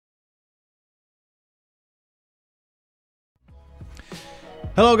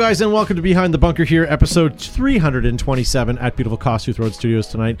Hello, guys, and welcome to Behind the Bunker here, episode 327 at beautiful Kossuth Road Studios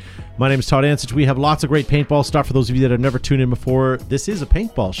tonight. My name is Todd Ansich. We have lots of great paintball stuff for those of you that have never tuned in before. This is a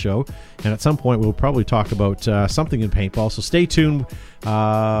paintball show, and at some point we'll probably talk about something in paintball, so stay tuned.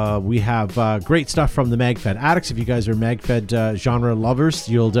 We have great stuff from the MagFed addicts. If you guys are MagFed genre lovers,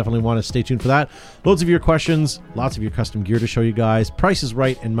 you'll definitely want to stay tuned for that. Loads of your questions, lots of your custom gear to show you guys, Price is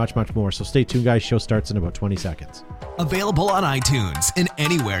Right, and much, much more. So stay tuned, guys. Show starts in about 20 seconds. Available on iTunes and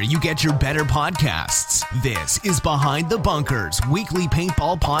anywhere you get your better podcasts. This is Behind the Bunker's weekly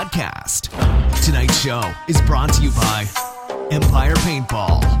paintball podcast. Tonight's show is brought to you by Empire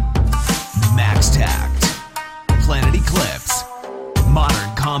Paintball, Max Tact, Planet Eclipse,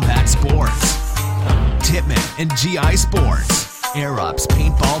 Modern Combat Sports, Tippmann and GI Sports, Air Ups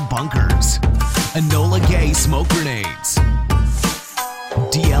Paintball Bunkers, Enola Gay Smoke Grenades,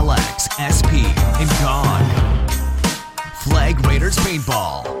 DLX, SP, and GOG, Flag Raiders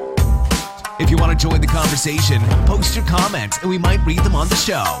Paintball. If you want to join the conversation, post your comments and we might read them on the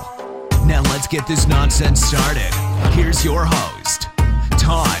show. Now let's get this nonsense started. Here's your host,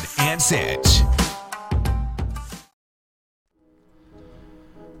 Todd Ansich.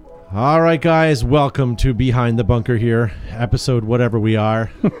 All right, guys, welcome to Behind the Bunker here, episode whatever we are.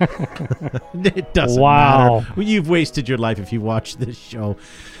 It doesn't matter. You've wasted your life if you watch this show.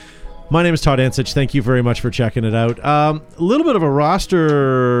 My name is Todd Ansich. Thank you very much for checking it out. A little bit of a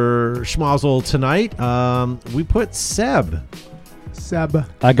roster schmozzle tonight. We put Seb.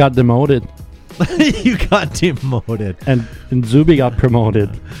 I got demoted. You got demoted. And Zuby got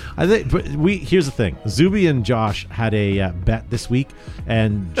promoted. I think, but here's the thing. Zuby and Josh had a bet this week,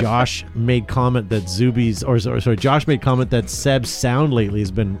 and Josh made comment that Josh made comment that Seb's sound lately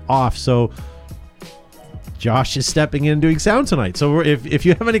has been off, so Josh is stepping in and doing sound tonight. So if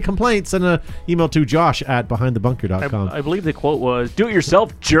you have any complaints, send an email to josh@behindthebunker.com. I believe the quote was, "Do it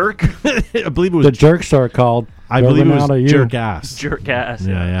yourself, jerk." I believe it was the jerks are called. I believe it was jerk ass. Jerk ass.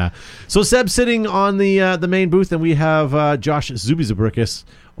 Yeah. So Seb's sitting on the main booth, and we have Josh Zubizabrikis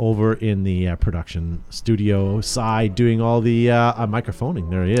over in the production studio side doing all the microphoning.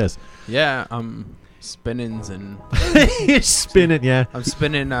 There he is. Yeah, I'm spinnings and You're spinning, yeah. I'm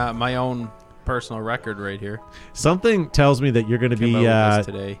spinning my own personal record right here. Something tells me that you're going to be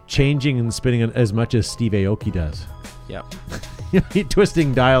today. changing and spinning as much as Steve Aoki does. Yep. You're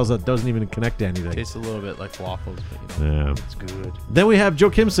twisting dials that doesn't even connect to anything. Tastes a little bit like waffles, but you know, it's good. Then we have Joe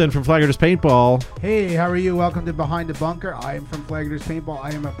Kimson from Flag Raiders Paintball. Hey, how are you? Welcome to Behind the Bunker. I am from Flag Raiders Paintball.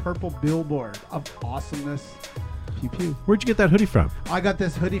 I am a purple billboard of awesomeness. Pew pew. Where'd you get that hoodie from? I got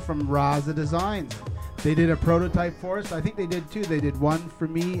this hoodie from Raza Designs. They did a prototype for us. I think they did two. They did one for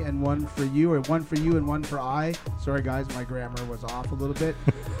me and one for you, or one for you and one for I. Sorry, guys, my grammar was off a little bit.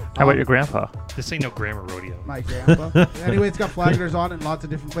 How about your grandpa? This ain't no grammar rodeo. My grandpa. Anyway, it's got Flag Raiders on it in lots of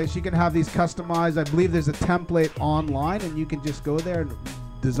different places. You can have these customized. I believe there's a template online, and you can just go there and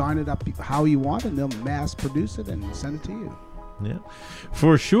design it up how you want, and they'll mass produce it and send it to you. Yeah,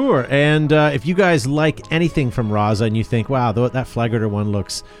 for sure. And if you guys like anything from Raza and you think, wow, that Flag Raider one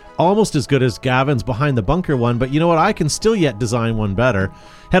looks almost as good as Gavin's Behind the Bunker one, but you know what? I can still yet design one better.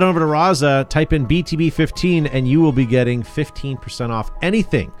 Head on over to Raza, type in BTB15, and you will be getting 15% off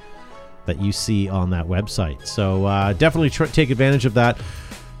anything that you see on that website. So definitely take advantage of that.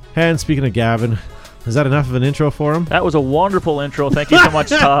 And speaking of Gavin, is that enough of an intro for him? That was a wonderful intro. Thank you so much,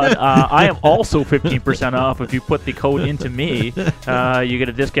 Todd. I am also 15% off. If you put the code into me, you get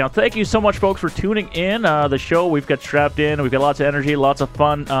a discount. Thank you so much, folks, for tuning in. The show, we've got strapped in. We've got lots of energy, lots of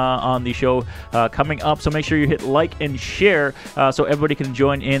fun on the show coming up. So make sure you hit like and share so everybody can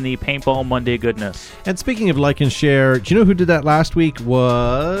join in the Paintball Monday goodness. And speaking of like and share, do you know who did that last week?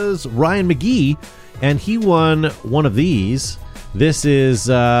 Was Ryan McGee, and he won one of these. This is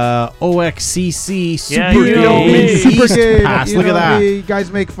OXCC Super Game Pass. Look at that. You guys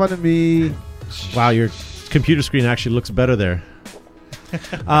make fun of me. Wow, your computer screen actually looks better there.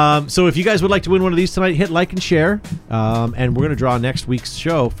 So if you guys would like to win one of these tonight, hit like and share. And we're going to draw next week's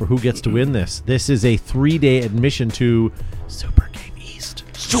show for who gets to win this. This is a 3-day admission to Super Game East.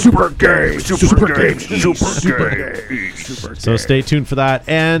 Super Game. So stay tuned for that.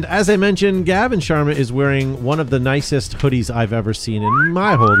 And as I mentioned, Gavin Sharma is wearing one of the nicest hoodies I've ever seen in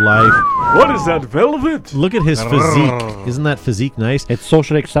my whole life. What is that, velvet? Look at his physique. Isn't that physique nice? It's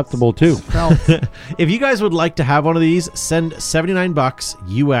socially acceptable, too. If you guys would like to have one of these, send $79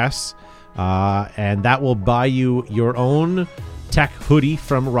 US, and that will buy you your own tech hoodie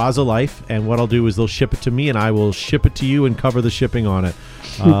from Raza Life. And what I'll do is they'll ship it to me, and I will ship it to you and cover the shipping on it.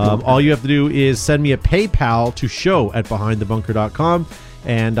 All you have to do is send me a PayPal to show@behindthebunker.com.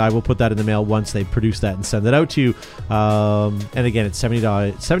 and I will put that in the mail once they produce that and send it out to you. And again, it's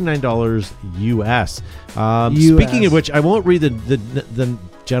 $79 US. Speaking of which, I won't read the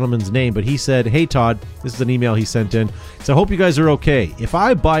gentleman's name, but he said, "Hey Todd, this is an email he sent in. So I hope you guys are okay. If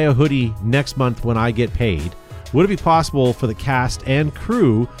I buy a hoodie next month when I get paid, would it be possible for the cast and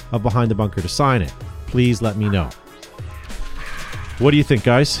crew of Behind the Bunker to sign it? Please let me know." What do you think,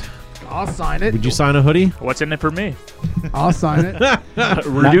 guys? I'll sign it. Would you sign a hoodie? What's in it for me? I'll sign it.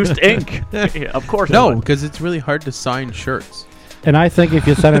 Reduced ink. Yeah, of course. I No, would. because it's really hard to sign shirts. And I think if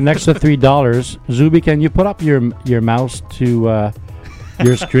you send an extra $3, Zuby, can you put up your mouse to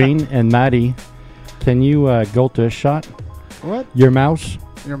your screen? And Maddie, can you go to a shot? What? Your mouse?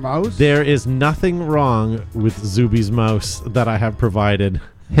 Your mouse? There is nothing wrong with Zuby's mouse that I have provided.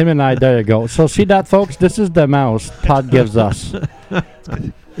 Him and I, there you go. So see that, folks? This is the mouse Todd gives us.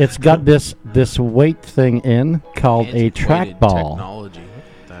 It's got this weight thing in called a Antiquated trackball. Technology.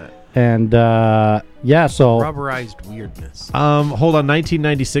 Look at And yeah, so that. Rubberized weirdness. Hold on,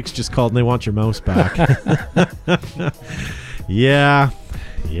 1996 just called and they want your mouse back. Yeah.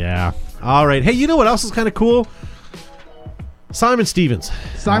 All right. Hey, you know what else is kind of cool? Simon Stevens.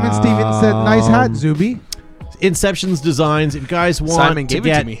 Simon Stevens said, "Nice hat, Zuby." Inception's Designs. If you guys want Simon to gave it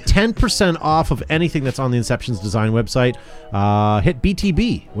to get me. 10% off of anything that's on the Inception's Design website, hit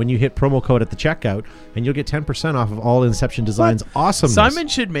BTB when you hit promo code at the checkout, and you'll get 10% off of all Inception Designs awesomeness. Simon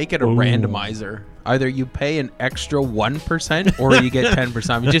should make it a randomizer. Either you pay an extra 1% or you get 10%.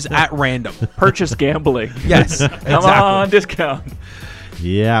 I mean, just at random. Purchase gambling. Yes, Come exactly. on, discount.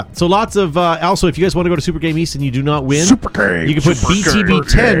 Yeah. So lots of also, if you guys want to go to Super Game East and you do not win, you can put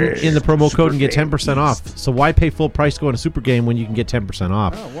BTB10 in the promo code and get 10% off. So why pay full price going to Super Game when you can get 10%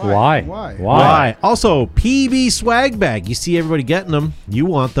 off? why? Why? Also, PB swag bag. You see everybody getting them. You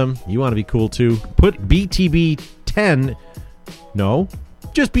want them. You want to be cool too. Put BTB10. No,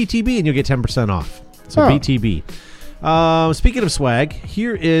 just BTB and you'll get 10% off. So BTB. Speaking of swag,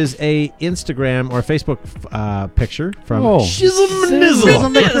 here is a Instagram or a Facebook picture from Shizzle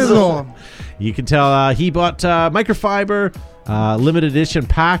Nizzle. You can tell he bought microfiber, limited edition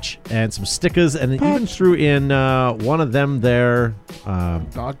patch, and some stickers, and even threw in one of them there.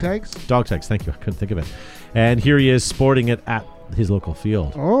 Dog tags? Dog tags, thank you. I couldn't think of it. And here he is sporting it at his local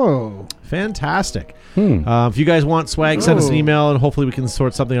field. Oh. Fantastic. If you guys want swag, send us an email, and hopefully we can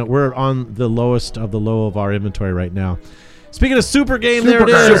sort something out. We're on the lowest of the low of our inventory right now. Speaking of Super Game, there it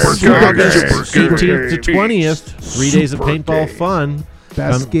is. August 18th to 20th. 3 days of paintball fun.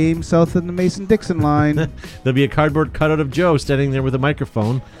 Best game south of the Mason-Dixon line. There'll be a cardboard cutout of Joe standing there with a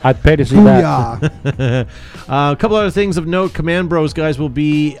microphone. I'd pay to see that. Booyah. A couple other things of note. Command Bros, guys, will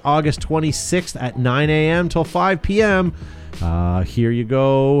be August 26th at 9 a.m. till 5 p.m. Here you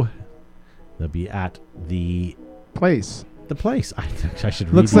go. They'll be at the Place. I think I should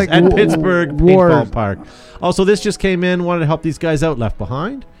read Looks this. like At Pittsburgh War. Paintball Park. Also, this just came in. Wanted to help these guys out. Left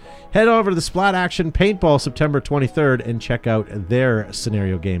Behind. Head over to the Splat Action Paintball September 23rd and check out their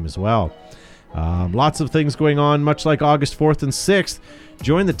scenario game as well. Lots of things going on, much like August 4th and 6th.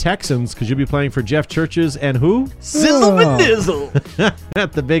 Join the Texans because you'll be playing for Jeff Churches and who? Sizzle and Dizzle.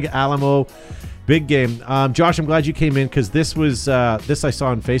 At the Big Alamo. Big game. Josh, I'm glad you came in because this was this I saw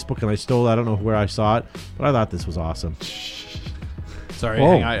on Facebook and I stole. I don't know where I saw it, but I thought this was awesome. Sorry,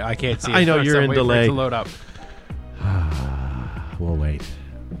 Whoa. hang on, I can't see it. I know First, you're I'm in waiting for it delay. to load up. We'll wait.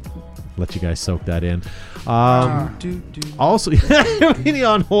 Let you guys soak that in. Also, waiting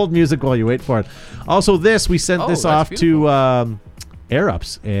on hold music while you wait for it. Also, we sent this that's off beautiful. to Air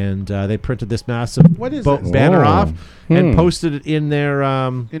Ups, and they printed this massive What is this? banner off and Hmm. posted it in their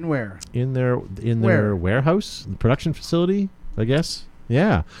In where? their Where? warehouse, the production facility, I guess.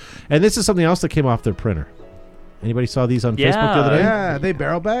 Yeah, and this is something else that came off their printer. Anybody saw these on Facebook the other day? Yeah, they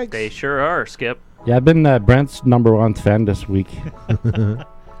barrel bags. They sure are, Skip. Yeah, I've been Brent's #1 fan this week. A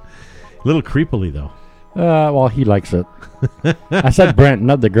little creepily though. Well, he likes it. I said Brent,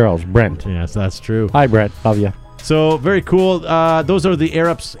 not the girls. Brent. Yes, that's true. Hi, Brent. Love you. So very cool. Those are the Air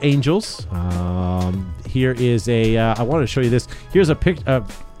Ups Angels. Here is I wanted to show you this. Here's a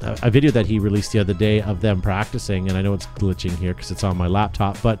video that he released the other day of them practicing, and I know it's glitching here because it's on my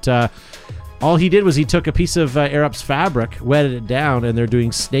laptop. But all he did was he took a piece of Air Ups fabric, wetted it down, and they're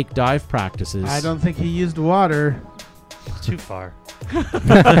doing snake dive practices. I don't think he used water. Too far.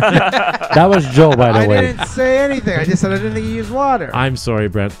 That was Joe, by the I way. didn't say anything. I just said I didn't think he used water. I'm sorry,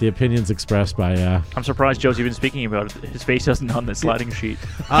 Brent. The opinions expressed by I'm surprised Joe's even speaking about it. His face isn't on the sliding sheet.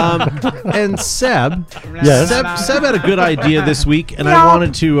 and Seb. Yes. Seb had a good idea this week, and I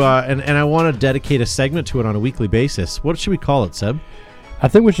wanted to and I want to dedicate a segment to it on a weekly basis. What should we call it, Seb? I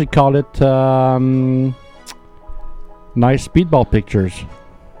think we should call it Nice speedball pictures.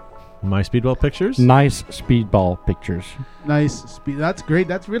 My speedball pictures. Nice speedball pictures. Nice speed. That's great.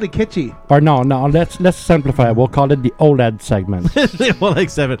 That's really kitschy. Or no. Let's simplify it. We'll call it the OLED segment. Well, like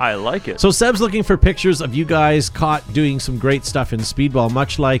 7. I like it. So Seb's looking for pictures of you guys caught doing some great stuff in speedball,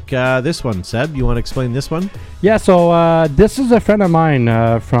 much like this one. Seb, you want to explain this one? Yeah. So this is a friend of mine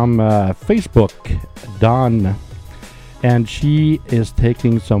from Facebook, Dawn. And she is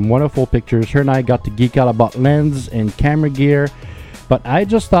taking some wonderful pictures. Her and I got to geek out about lens and camera gear. But I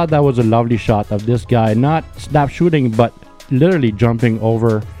just thought that was a lovely shot of this guy, not snap shooting, but literally jumping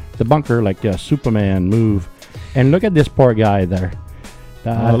over the bunker like a Superman move. And look at this poor guy there.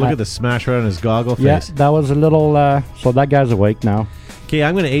 Look at the smash right on his goggle face. Yeah, that was a little... so that guy's awake now. Okay,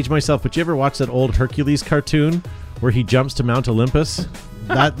 I'm going to age myself, but you ever watch that old Hercules cartoon where he jumps to Mount Olympus?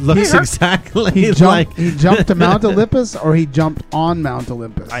 That looks exactly He like... jumped to Mount Olympus, or he jumped on Mount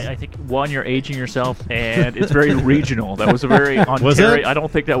Olympus. I think, one, you're aging yourself, and it's very regional. That was a very Ontario. Was it? I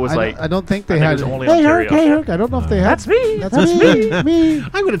don't think that was I don't think they I think had it was only Hey Ontario. Herc, hey Herc. I don't know if they had. That's me. That's me. Me.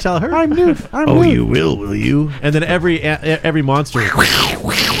 I'm going to tell her. I'm Newt. I'm Oh, Newt. you will you? And then every monster...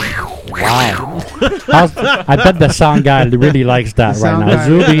 Wow. I bet the sound guy really likes that right Sound now. guy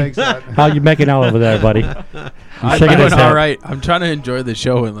really Zuby, likes that. how you making out over there, buddy? I'm shaking doing his head. all right. I'm trying to enjoy the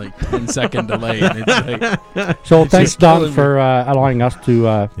show in like 10-second delay. And it's like, So thanks, just killing Don, me. for allowing us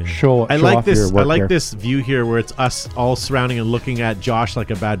to show I show like off this. your I work like here. this view here, where it's us all surrounding and looking at Josh like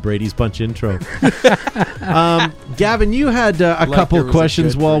a bad Brady's Bunch intro. Gavin, you had a Like couple there was a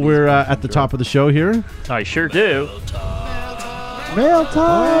questions good while Brady's we're Bunch at the intro. top of the show here. I sure do. Mail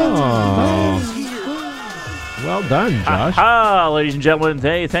time. Oh. Well done, Josh. Ladies and gentlemen.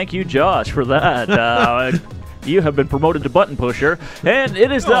 Hey, thank you, Josh, for that. You have been promoted to button pusher, and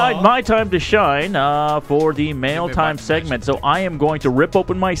it is my time to shine for the mail time segment. So I am going to rip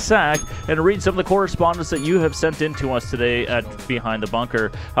open my sack and read some of the correspondence that you have sent in to us today at Behind the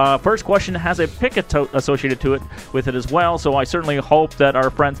Bunker. First question has a pick associated to it with it as well, so I certainly hope that our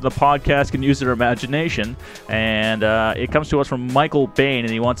friends in the podcast can use their imagination. And it comes to us from Michael Bain,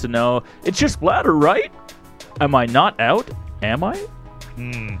 and he wants to know, it's just splatter, right? Am I not out? Am I?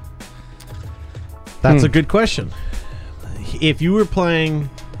 That's a good question. If you were playing,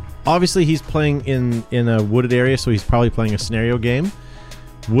 obviously he's playing in a wooded area, so he's probably playing a scenario game.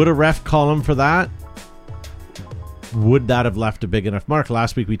 Would a ref call him for that? Would that have left a big enough mark?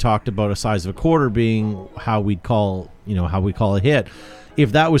 Last week we talked about a size of a quarter being how we call a hit.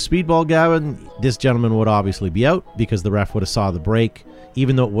 If that was speedball, Gavin, this gentleman would obviously be out because the ref would have saw the break.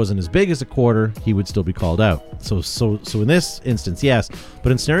 Even though it wasn't as big as a quarter, he would still be called out. So in this instance, yes.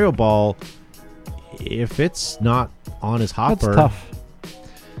 But in scenario ball, if it's not on his hopper,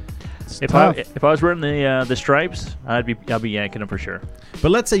 That's tough. If I was wearing the stripes, I'd be yanking him for sure.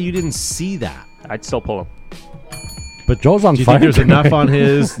 But let's say you didn't see that. I'd still pull him. But Joe's on Do you fire. think there's tonight. enough on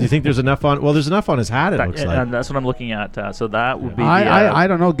his? Do you think there's enough on? Well, there's enough on his hat. It looks like. And that's what I'm looking at. So that would be. I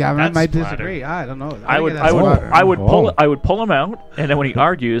don't know, Gavin. I That's might splatter. disagree. I don't know. I would think that's splatter. Oh. I would pull him out, and then when he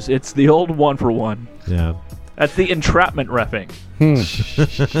argues, it's the old 1-for-1. Yeah. That's the entrapment reffing.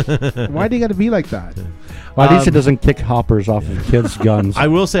 Why do you got to be like that? Well, at least it doesn't kick hoppers off of kids' guns. I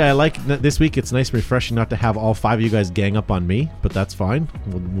will say I like this week. It's nice and refreshing not to have all 5 of you guys gang up on me, but that's fine.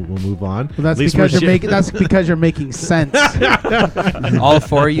 We'll move on. Well, that's At least because we're you're making. That's because you're making sense. all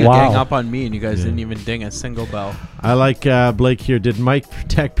 4 of you Wow. gang up on me, and you guys didn't even ding a single bell. I like Blake here. Did Mike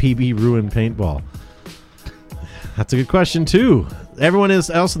Tech PB ruin paintball? That's a good question too. Everyone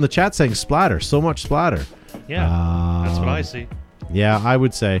else in the chat saying splatter. So much splatter. Yeah, that's what I see. Yeah, I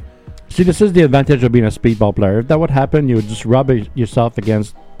would say. See, this is the advantage of being a speedball player. If that would happen, you would just rub yourself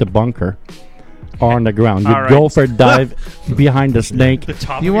against the bunker or on the ground. You'd All right. go for a dive behind the snake. The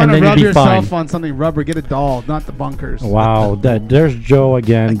top. You of want And to then you'd rub be yourself fine. on something rubber? Get a doll, not the bunkers. Wow, there's Joe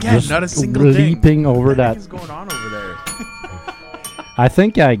again, Again, just not a single ding. leaping over What the heck that. is going on over there? I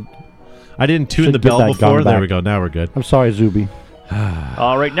think I didn't tune Should the give bell that gun before. There back. we go. Now we're good. I'm sorry, Zuby.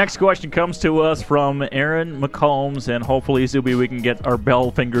 All right, next question comes to us from Aaron McCombs, and hopefully, Zuby, we can get our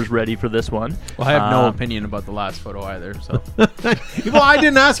bell fingers ready for this one. Well, I have no opinion about the last photo either. So Well, I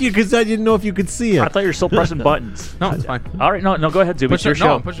didn't ask you because I didn't know if you could see I it. thought you were still pressing buttons. no, it's fine. All right, no, go ahead, Zuby. It's Push your it-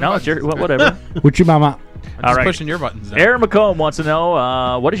 no, show. push the No, it's your buttons. whatever. Uchi mama. I'm All just right. pushing your buttons. Now. Aaron McComb wants to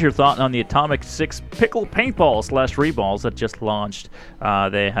know what is your thought on the Atomic 6 Pickle Paintball / Reballs that just launched.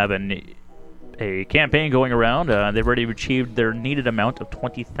 They have a campaign going around. They've already achieved their needed amount of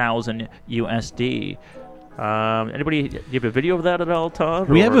 20,000 USD. Anybody, do you have a video of that at all, Todd?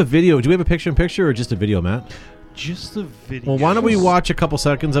 We or- have a video. Do we have a picture-in-picture or just a video, Matt? Just the video. Well, why don't we watch a couple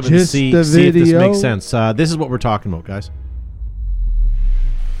seconds of it and Just see the if this video. makes sense. This is what we're talking about, guys.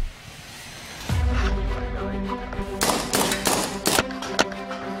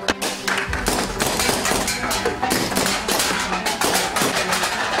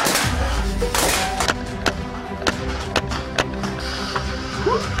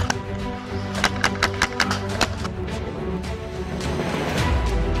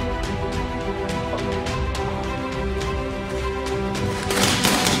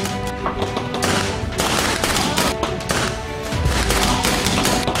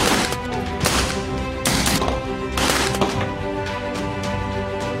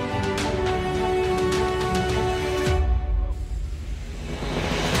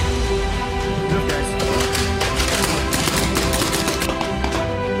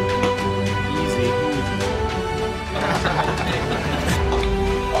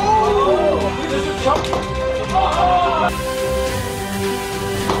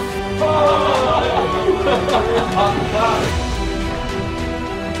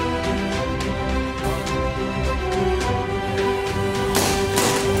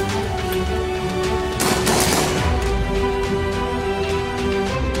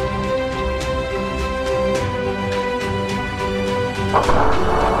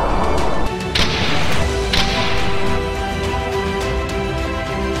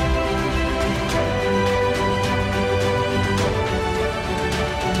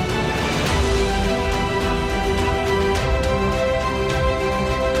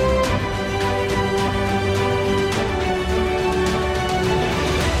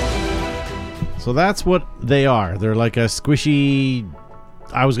 So that's what they are. They're like a squishy.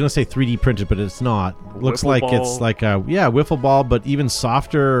 I was gonna say 3D printed, but it's not. Looks Wiffle like ball. it's like a wiffle ball, but even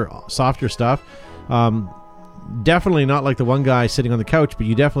softer stuff. Definitely not like the one guy sitting on the couch, but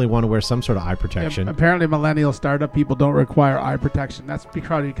you definitely want to wear some sort of eye protection. Apparently, millennial startup people don't require eye protection. That's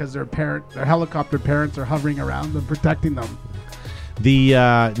because their helicopter parents are hovering around them, protecting them. The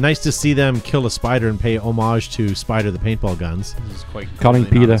nice to see them kill a spider and pay homage to Spider the paintball guns. This is quite Calling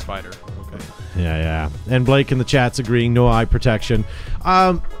clearly not a PETA. spider. Okay. Yeah. And Blake in the chat's agreeing, no eye protection.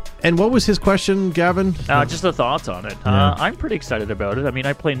 And what was his question, Gavin? Just the thoughts on it. Yeah. I'm pretty excited about it. I mean,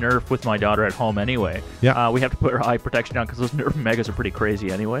 I play Nerf with my daughter at home anyway. Yeah. We have to put her eye protection on because those Nerf Megas are pretty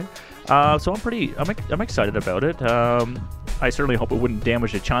crazy anyway. So I'm excited about it. I certainly hope it wouldn't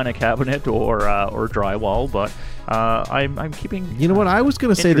damage a china cabinet or drywall, but I'm keeping. You know what? I was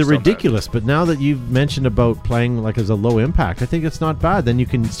going to say they're interest on that. ridiculous, but now that you've mentioned about playing like as a low impact, I think it's not bad. Then you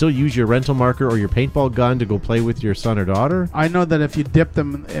can still use your rental marker or your paintball gun to go play with your son or daughter. I know that if you dip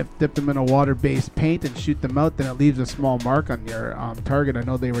them in a water-based paint and shoot them out, then it leaves a small mark on your target. I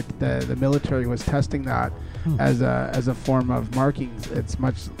know the military was testing that as a form of marking. It's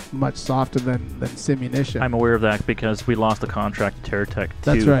much softer than simunition. I'm aware of that because we lost the contract to TerraTech.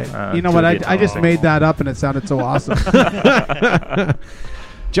 That's right. You know what? I just made that up and it sounded so awesome.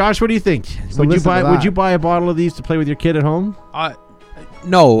 Josh, what do you think? So would listen to that. you buy a bottle of these to play with your kid at home?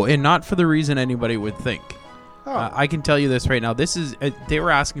 No, and not for the reason anybody would think. Oh. I can tell you this right now. This is they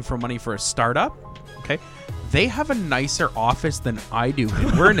were asking for money for a startup. Okay, they have a nicer office than I do,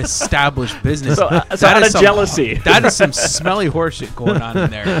 and we're an established business. So That out is of some- jealousy. That is some smelly horseshit going on in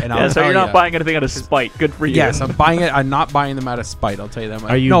there. And I'll So tell you're not ya. buying anything out of spite. Good for you. Yes, I'm buying it. I'm not buying them out of spite. I'll tell you that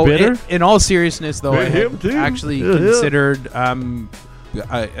much. Are you no, bitter? In all seriousness, though, I Him had too. actually Yeah. considered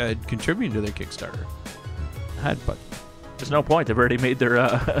contributing to their Kickstarter. I had, but There's no point. They've already made their.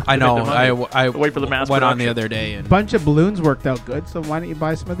 I know. their money. I Wait for the mass went on the production. other day and Bunch of balloons worked out good, so why don't you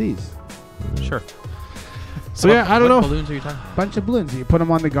buy some of these? sure. So yeah, I don't What know. balloons are you talking about? Bunch of balloons. You put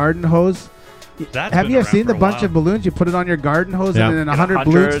them on the garden hose. That's Have been you ever around seen for the a bunch while. of balloons? You put it on your garden hose, Yeah. and then Get 100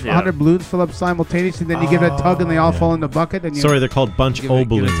 100, balloons, yeah. 100 balloons fill up simultaneously. Then you give it a tug, and they all fall in the bucket. And you Sorry, they're called bunch Give O it-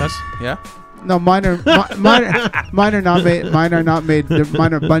 give it a balloons. touch. Yeah. no, mine are mine are not made. Mine are not made.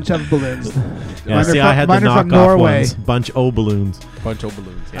 Mine are a bunch of balloons. Yeah, Mine are see, from- I had the mine are from knockoff Norway. ones. Bunch O balloons. Bunch of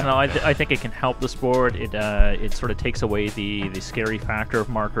balloons. I don't know. I think it can help the sport. It sort of takes away the scary factor of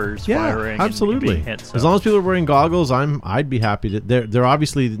markers firing. and absolutely. being hit, so. As long as people are wearing goggles, I'd be happy to. They're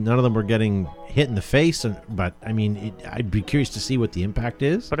obviously none of them were getting hit in the face, but I mean, I'd be curious to see what the impact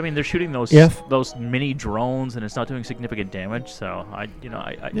is. But I mean, they're shooting those If- those mini drones, and it's not doing significant damage. So I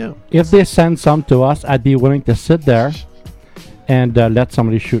Yeah. If they send some to us, I'd be willing to sit there and let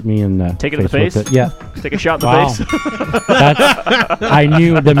somebody shoot me in the Take it in the with face? it. Yeah. take a shot in the Wow. face. That's, I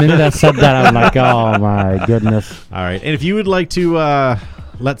knew the minute I said that, I'm like, oh my goodness. All right, and if you would like to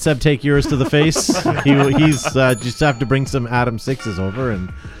let Seb take yours to the face, he's just have to bring some Adam Sixes over and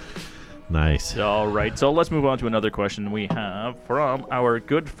nice. All right, so let's move on to another question we have from our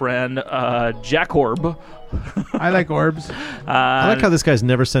good friend Jack Horb. I like orbs. I like how this guy's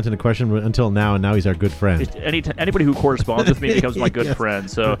never sent in a question until now, and now he's our good friend. Anybody who corresponds with me becomes my good Yes.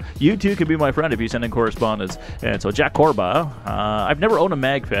 friend. So you too can be my friend if you send in correspondence. And so Jack Corba, I've never owned a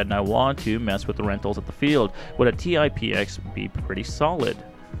MagFed, and I want to mess with the rentals at the field. Would a TIPX be pretty solid?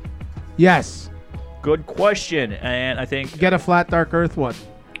 Yes. Good question, and I think, Get a flat dark earth one.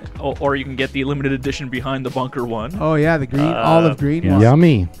 or you can get the limited edition behind the bunker one. Oh yeah, the green, olive green yeah. one.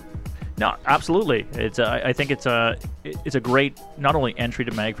 Yummy. No, absolutely. It's I think it's a great not only entry to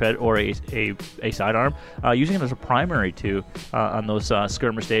MagFed or a sidearm. Using it as a primary too on those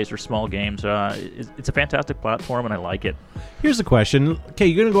skirmish days or small games. It's a fantastic platform, and I like it. Here's a question. Okay,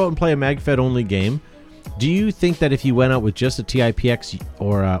 you're going to go out and play a MagFed only game. Do you think that if you went out with just a TIPX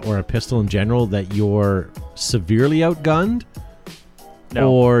or a pistol in general, that you're severely outgunned? No.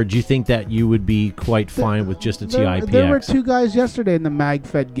 Or do you think that you would be quite fine with just a TIPX? There were 2 guys yesterday in the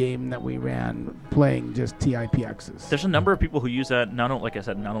MagFed game that we ran playing just TIPXs. There's a number of people who use that, not only for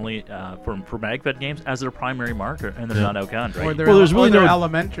MagFed games as their primary marker, and they're not outgunned, right? Or they're, Well, there's really they're no-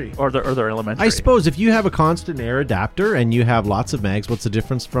 elementary. Or they're elementary. I suppose if you have a constant air adapter and you have lots of mags, what's the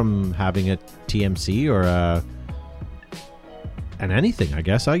difference from having a TMC or an anything? I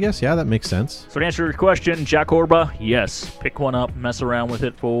guess, yeah, that makes sense. So to answer your question, Jack Orba, yes. Pick one up, mess around with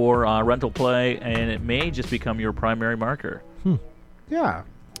it for rental play, and it may just become your primary marker. Yeah.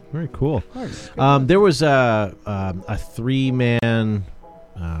 Very cool. Nice. There was a 3-man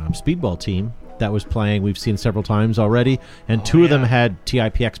speedball team that was playing. We've seen several times already, and 2 of them had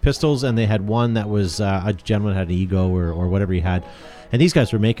TIPX pistols, and they had one that was a gentleman had an Ego or whatever he had. And these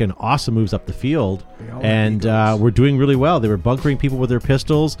guys were making awesome moves up the field, and were doing really well. They were bunkering people with their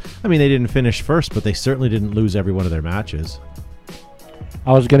pistols. I mean, they didn't finish first, but they certainly didn't lose every one of their matches.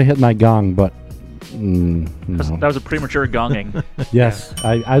 I was gonna hit my gong, but no. That was a premature gonging. Yes,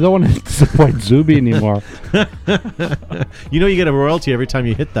 I don't want to disappoint Zuby anymore. You know you get a royalty every time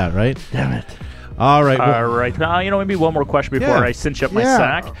you hit that, right? Damn it. All right. All right. Maybe one more question before Yeah. I cinch up my Yeah.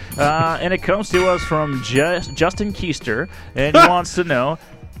 sack. And it comes to us from Justin Keister, and he wants to know.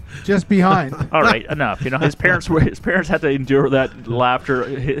 Just behind. All right, enough. His parents had to endure that laughter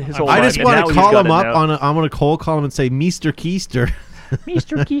his whole life. I just and want now to he's call got him it up now. I'm going to cold call him and say, Mr. Keister.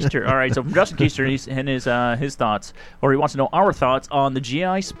 Mr. Keister. All right, so from Justin Keister and his thoughts, or he wants to know our thoughts on the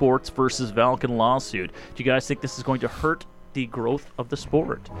GI Sports versus Valken lawsuit. Do you guys think this is going to hurt the growth of the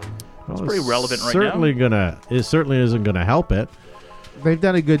sport? It's pretty relevant right now. It certainly isn't going to help it. They've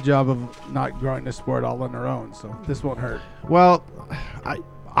done a good job of not growing the sport all on their own, so this won't hurt. Well,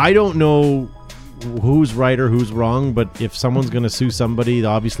 I don't know who's right or who's wrong, but if someone's going to sue somebody,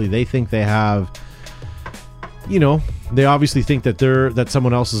 obviously they think they have, they obviously think that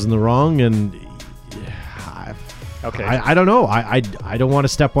someone else is in the wrong, and Okay. I don't know. I don't want to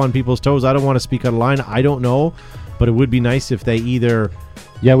step on people's toes. I don't want to speak out of line. I don't know, but it would be nice if they either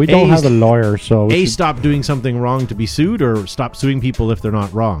Yeah, we don't have a lawyer, so we should- stop doing something wrong to be sued, or stop suing people if they're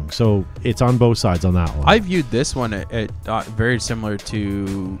not wrong. So it's on both sides on that one. I viewed this one very similar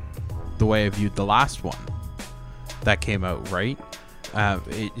to the way I viewed the last one that came out, right?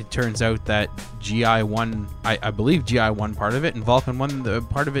 It turns out that GI won, I believe GI won part of it, and Vulcan won the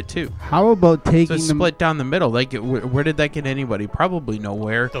part of it too. How about So taking it's them? split down the middle. Like, where did that get anybody? Probably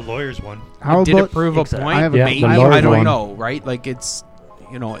nowhere. The lawyers won. How Did it about prove a Exactly. point? I have a- Yeah, Maybe. the I lawyers don't won. know, right? Like, it's,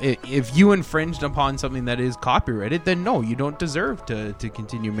 if you infringed upon something that is copyrighted, then no, you don't deserve to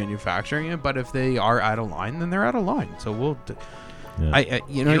continue manufacturing it. But if they are out of line, then they're out of line. So we'll. Yeah.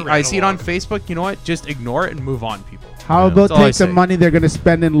 You're I see it on analog. Facebook. You know what? Just ignore it and move on, people. How Yeah. about That's all I take the say. money they're going to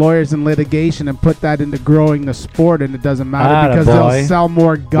spend in lawyers and litigation and put that into growing the sport, and it doesn't matter because Attaboy. they'll sell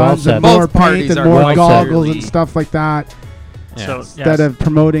more guns said. and more Both parties paint and are more well goggles said. and stuff like that. So, Instead of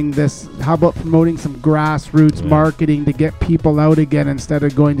promoting this, how about promoting some grassroots Yeah. marketing to get people out again instead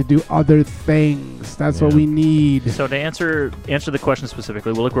of going to do other things? That's what Yeah. we need. So to answer the question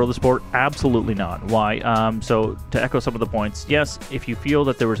specifically, will it grow the sport? Absolutely not. Why? So to echo some of the points, yes, if you feel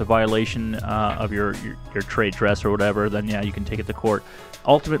that there was a violation of your trade dress or whatever, then yeah, you can take it to court.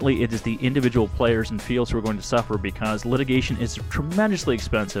 Ultimately, it is the individual players and fields who are going to suffer because litigation is tremendously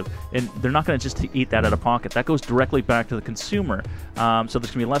expensive, and they're not going to just eat that out of pocket. That goes directly back to the consumer. So there's going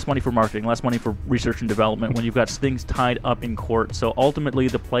to be less money for marketing, less money for research and development when you've got things tied up in court. So ultimately,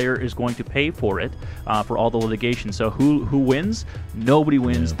 the player is going to pay for it, for all the litigation. So who wins? Nobody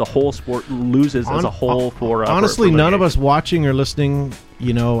wins. Yeah. The whole sport loses as a whole. For honestly, for none of us litigation. watching or listening,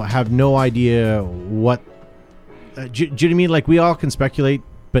 have no idea what. Do you know what I mean? Like, we all can speculate,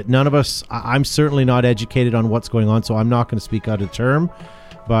 but none of us. I'm certainly not educated on what's going on, so I'm not going to speak out of term.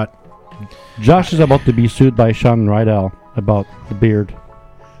 But Josh is about to be sued by Sean Rydell about the beard.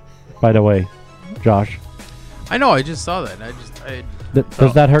 By the way, Josh, I know. I just saw that.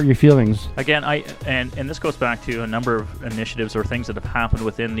 does that hurt your feelings? Again, and this goes back to a number of initiatives or things that have happened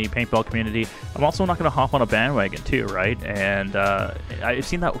within the paintball community. I'm also not going to hop on a bandwagon too, right? And I've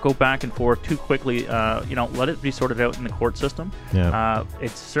seen that go back and forth too quickly. Let it be sorted out in the court system. Yeah.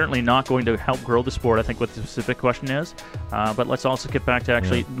 It's certainly not going to help grow the sport. I think what the specific question is. But let's also get back to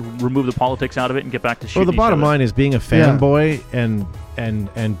actually remove the politics out of it and get back to shooting. well, the bottom line is being a fanboy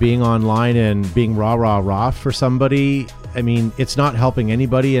and being online and being rah for somebody. I mean, it's not helping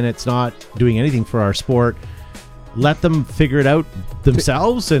anybody, and it's not doing anything for our sport. Let them figure it out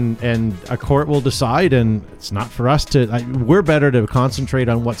themselves, and a court will decide. And it's not for us to. We're better to concentrate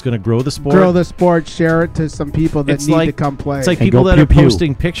on what's going to grow the sport. Grow the sport, share it to some people that It's need like- to come play. It's like And people go that are pew pew.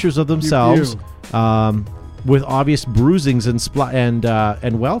 posting pictures of themselves. with obvious bruisings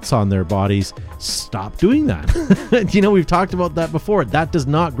and welts on their bodies, stop doing that. You know, we've talked about that before. That does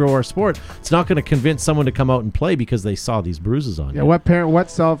not grow our sport. It's not going to convince someone to come out and play because they saw these bruises on Yeah, you. what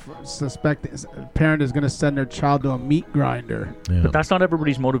self-suspecting parent is going to send their child to a meat grinder? Yeah. But that's not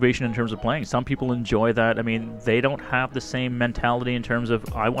everybody's motivation in terms of playing. Some people enjoy that. I mean, they don't have the same mentality in terms of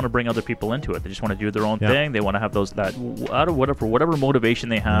I want to bring other people into it. They just want to do their own Yeah. thing. They want to have out of whatever motivation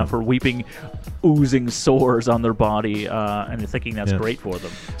they have for weeping, oozing sores on their body, and they're thinking that's Yeah. great for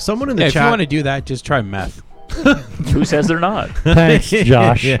them. Someone in the If you chat. want to do that, just try meth. Who says they're not? Thanks,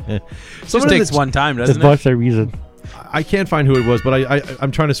 Josh. Yeah. Just Someone in takes the one time, The doesn't it? voice of reason. I can't find who it was, but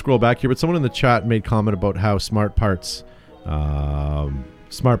I'm trying to scroll back here. But someone in the chat made comment about how Smart Parts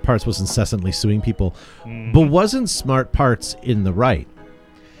was incessantly suing people. But wasn't Smart Parts in the right?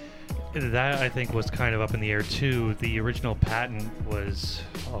 That, I think, was kind of up in the air, too. The original patent was,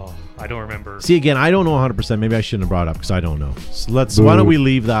 I don't remember. See, again, I don't know 100%. Maybe I shouldn't have brought it up because I don't know. So why don't we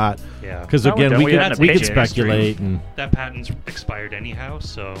leave that? Yeah. Because No, again, don't. we We could had an we could opinion. speculate, and That patent's expired anyhow,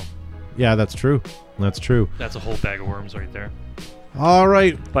 so yeah, that's true. That's true. that's a whole bag of worms right there. All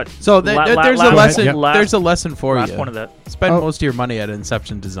right. But So there's a lesson. Yeah. There's a lesson for last you. point of that. Spend Oh. most of your money at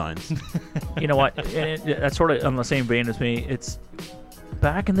Inception Designs. You know what? That's sort of on the same vein as me. It's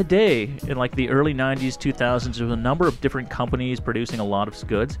back in the day, in like the early 90s, 2000s, there was a number of different companies producing a lot of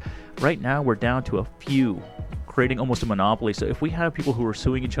goods. Right now, we're down to a few, creating almost a monopoly. So if we have people who are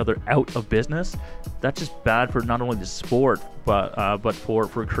suing each other out of business, that's just bad for not only the sport, but for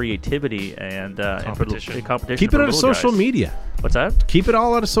creativity and Competition. And competition. Keep it for out of little social guys. media. What's that? Keep it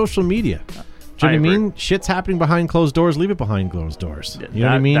all out of social media. Do you know I what I agree. mean? Shit's happening behind closed doors. Leave it behind closed doors. You know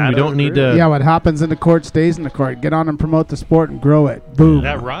what I That- mean? that We I don't need agree. to. Yeah, what happens in the court stays in the court. Get on and promote the sport and grow it. Boom.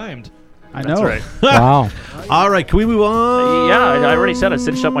 That rhymed. I That's know. right. Wow. All right, can we move on? Yeah, I already said I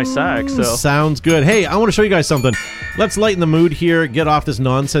cinched up my sack. So Sounds good. Hey, I want to show you guys something. Let's lighten the mood here. Get off this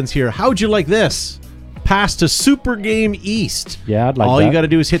nonsense here. How'd you like this? Pass to Super Game East. Yeah, I'd like All that. you got to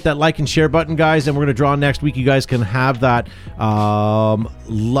do is hit that like and share button, guys, and we're going to draw next week. You guys can have that.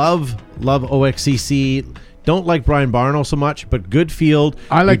 Love OXCC. Don't like Brian Barno so much, but good field.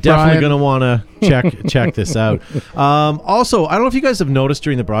 I like You're definitely Brian. going to want to check this out. Also, I don't know if you guys have noticed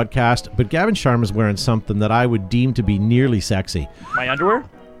during the broadcast, but Gavin Sharma's wearing something that I would deem to be nearly sexy. my underwear.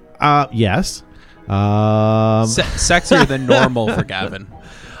 Yes. Sexier than normal for Gavin.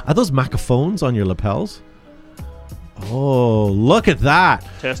 Are those macaphones on your lapels? Oh, look at that.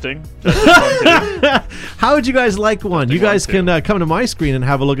 Testing. Testing 1, 2. How would you guys like one? You Testing guys 1, 2. can come to my screen and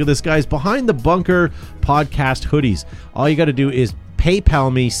have a look at this, guys. Behind the Bunker podcast hoodies. All you got to do is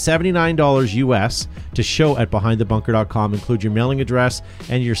PayPal me $79 US to show at behindthebunker.com. Include your mailing address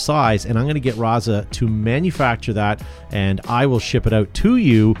and your size, and I'm going to get Raza to manufacture that, and I will ship it out to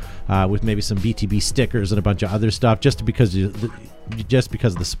you with maybe some BTB stickers and a bunch of other stuff, just because of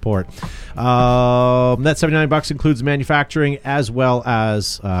the support. That $79 includes manufacturing as well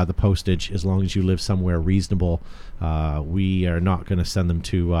as the postage, as long as you live somewhere reasonable. We are not going to send them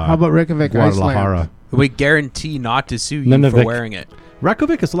to How about Reykjavik, Guadalajara. Iceland? We guarantee not to sue you Nunavik. for wearing it.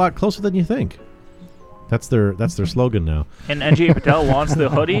 Reykjavik is a lot closer than you think. That's their slogan now. And NJ Patel wants the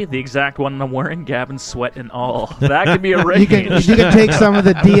hoodie, the exact one I'm wearing, Gavin's sweat and all. That could be a You range. can take some of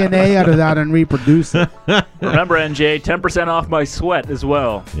the DNA out of that and reproduce it. Remember, NJ, 10% off my sweat as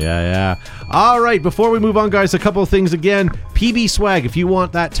well. Yeah. All right, before we move on, guys, a couple of things again. PB Swag, if you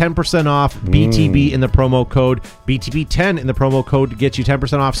want that 10% off, BTB in the promo code, BTB10 in the promo code to get you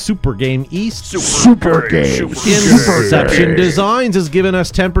 10% off Super Game East. Super game. Inception Designs is giving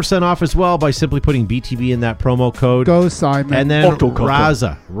us 10% off as well by simply putting BTB in that promo code. Go, Simon. And then Auto Coco.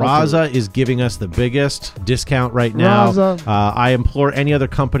 Raza is giving us the biggest discount right now. Raza. I implore any other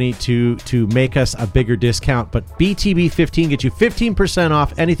company to make us a bigger discount, but BTB15 gets you 15%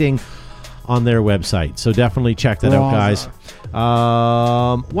 off anything on their website. So definitely check that out, guys.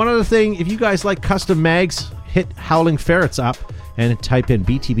 One other thing, if you guys like custom mags, hit Howling Ferrets up and type in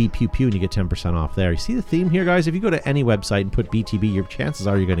BTB Pew Pew and you get 10% off there. You see the theme here, guys? If you go to any website and put BTB, your chances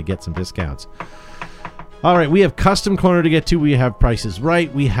are you're going to get some discounts. All right, we have Custom Corner to get to. We have Prices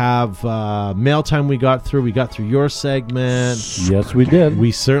Right. We have Mail Time we got through. We got through your segment. Yes, we did.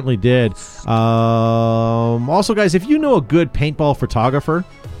 We certainly did. Also, guys, if you know a good paintball photographer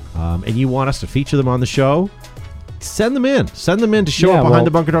and you want us to feature them on the show, send them in. Send them in to show up behind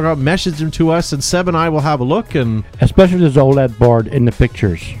the bunker.com. Message them to us, and Seb and I will have a look. And Especially this OLED board in the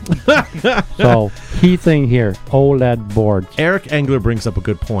pictures. So, key thing here, OLED boards. Eric Engler brings up a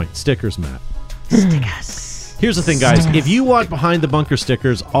good point. Stickers, Matt. Here's the thing, guys. If you want Behind the Bunker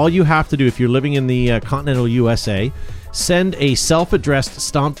stickers, all you have to do, if you're living in the continental USA, send a self-addressed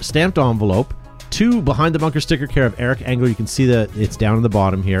stamped envelope 2 Behind the Bunker sticker care of Eric Engel. You can see that it's down in the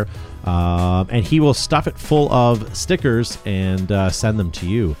bottom here. And he will stuff it full of stickers and send them to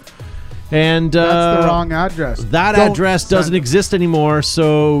you. And That's the wrong address. That Don't address send doesn't it. exist anymore.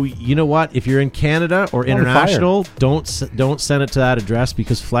 So you know what? If you're in Canada or international, don't send it to that address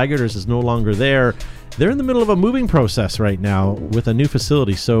because Flaggers is no longer there. They're in the middle of a moving process right now with a new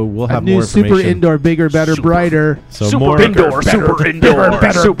facility. So we'll have new more information. super indoor, bigger, better, brighter. So Super more indoor, super indoor,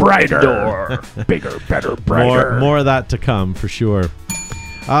 better, super brighter. indoor. Bigger, better, brighter. more of that to come for sure.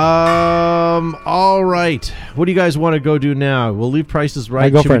 All right. What do you guys want to go do now? We'll leave prices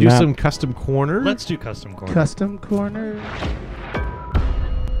right. go Should for we it do now. some custom corner? Let's do custom corner. Custom corner.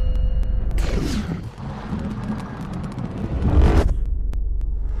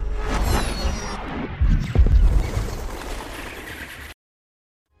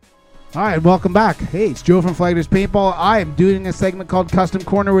 All right, welcome back. Hey, it's Joe from Flaggers Paintball. I am doing a segment called Custom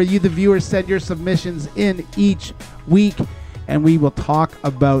Corner where you, the viewers, send your submissions in each week, and we will talk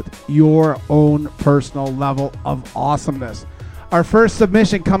about your own personal level of awesomeness. Our first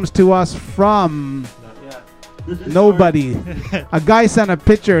submission comes to us from nobody. A guy sent a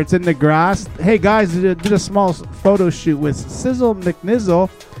picture. It's in the grass. Hey, guys, did a small photo shoot with Sizzle McNizzle.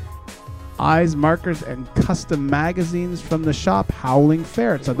 Eyes, markers, and custom magazines from the shop Howling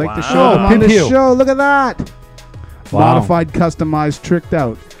Ferrets. I'd like to show Wow. them on the Pew, pew. show. Look at that. Wow. Modified, customized, tricked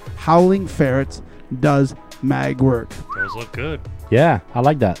out. Howling Ferrets does mag work. Those look good. Yeah, I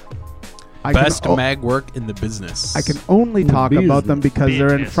like that. I Best can, mag work in the business. I can only talk about them because they're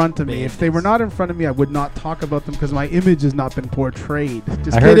in Business. front of me. If they were not in front of me, I would not talk about them because my image has not been portrayed.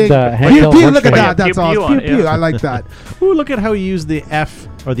 Just I heard, kidding. Hank Pew, Hill pew, works look at for that. you. That's Pew, pew awesome. on Pew, it, pew. yeah. I like that. Ooh, look at how he used the F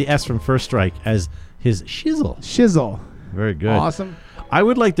or the S from First Strike as his shizzle. Shizzle. Very good. Awesome. I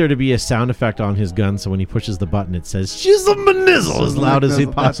would like there to be a sound effect on his gun so when he pushes the button it says shizzle manizzle as loud as he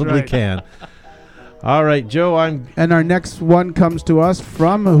That's possibly right. can. All right, Joe, And our next one comes to us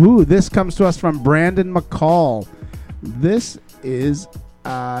from who? This comes to us from Brandon McCall. This is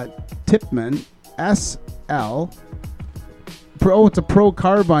Tipman SL. It's a Pro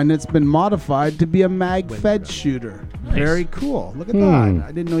Carbine. It's been modified to be a mag-fed shooter. Very cool. Look at that.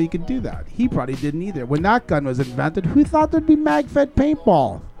 I didn't know you could do that. He probably didn't either. When that gun was invented, who thought there'd be mag-fed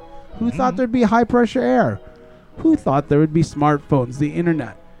paintball? Who thought there'd be high-pressure air? Who thought there would be smartphones, the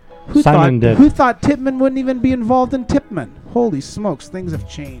internet? Who Simon did. Who thought Tipman wouldn't even be involved in Tipman? Holy smokes, things have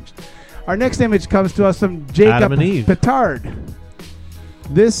changed. Our next image comes to us from Jacob Adam and Eve. Petard.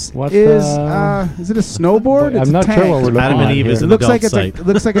 This What, is it a snowboard? It's I'm a not tank. sure what we're looking Adam and at Eve here. is It an looks like adult it's site. a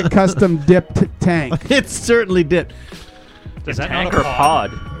looks like a custom dipped tank. It certainly did. Is that Tank not or a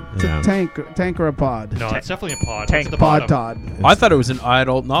pod? pod? It's Yeah. a tank or a pod. No, it's definitely a pod. Tank It's at the Pod bottom. Todd. I thought it was an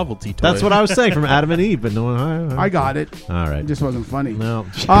adult novelty toy. That's what I was saying from Adam and Eve, but no one. I got it. All It right. just wasn't funny. No.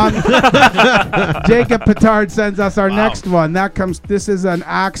 Jacob Petard sends us our next one. This is an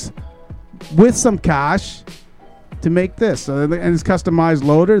axe with some cash to make this. So and it's customized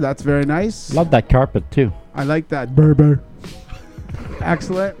loader. That's very nice. Love that carpet too. I like that. Berber.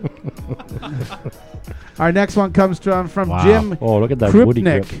 Excellent. Our next one comes from Wow. Jim Oh, look at that woody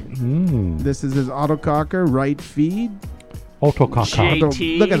grip. Krupnik. This is his autococker right feed. Autococker.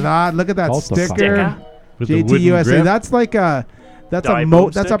 JT. Look at that. Look at that Autococker. sticker. With the JT wooden USA. grip. That's like a that's Die a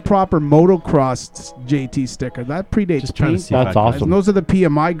boom that's a stick? proper motocross JT sticker. That predates Just trying to paint. see if That's I can- awesome. And those are the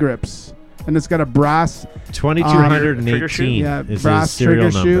PMI grips. And it's got a brass 2218 trigger shoe? yeah, is his brass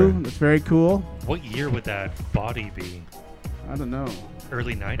serial trigger shoe. number. That's very cool. What year would that body be? I don't know.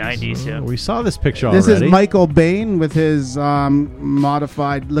 Early 90s? 90s, yeah. We saw this picture This already. is Michael Bain with his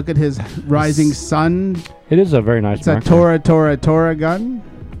modified. Look at his Rising Sun. It is a very nice It's a marker. Tora gun.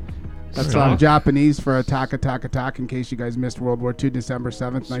 That's Stock. Japanese for attack. In case you guys missed World War II, December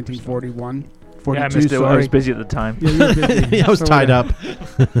 7th, 1941. 42, Yeah, I missed it. I sorry. was busy at the time. Yeah, you were busy. Yeah, I was So tied up.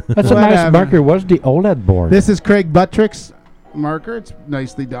 That's a nice Whatever. marker. What's the OLED board? This is Craig Buttrick's marker. It's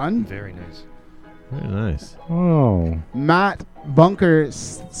nicely done. Very nice. Very nice. Oh. Matt Bunker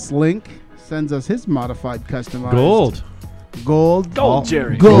Slink sends us his modified customized Gold. Gold. Gold,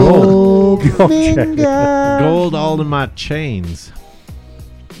 Jerry. Gold Gold finger. Gold all in my chains.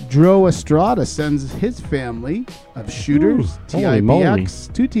 Dro Estrada sends his family of shooters, Ooh, holy moly.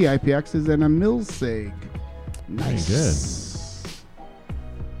 TIPX, 2 TIPXs, and a Milsig. Nice.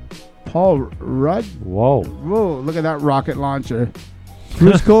 Paul Rudd. Whoa. Whoa, look at that rocket launcher.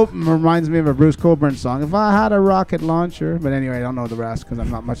 Bruce Coburn reminds me of a Bruce Coburn song. If I had a rocket launcher. But anyway, I don't know the rest because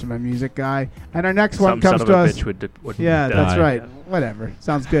I'm not much of a music guy. And our next one Some comes son to of a us. bitch would Yeah, that's die. right. Whatever.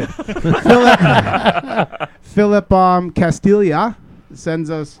 Sounds good. Philip Castilla sends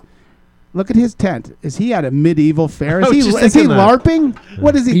us Look at his tent. Is he at a medieval fair? I was just Is he thinking that. LARPing?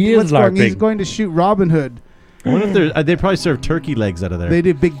 What is he? He is what's going? He's LARPing. going to shoot Robin Hood. I wonder if they probably serve turkey legs out of there. They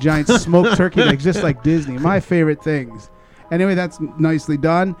do big giant smoked turkey legs, just like Disney. My favorite things. Anyway, that's nicely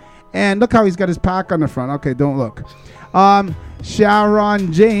done. And look how he's got his pack on the front. Okay, don't look.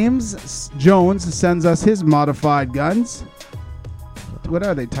 Sharon Jones sends us his modified guns. What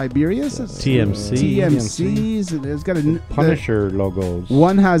are they? Tiberius? TMC. TMCs. It's got a Punisher logos.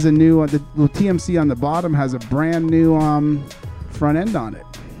 one has a new. The TMC on the bottom has a brand new front end on it.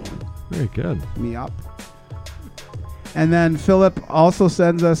 Very good. Me up. And then Philip also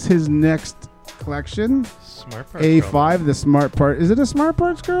sends us his next collection. Smart Parts A5, Girl. the Smart Part. Is it a Smart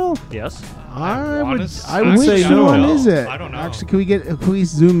Parts Girl? Yes. I wanna would s- say Which no. one is it? I don't know. Actually, can we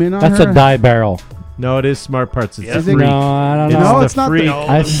zoom in on That's her? a die barrel. No, it is Smart Parts. It's Yes. the freak. No, I don't It's know. No, the it's not the- freak. No,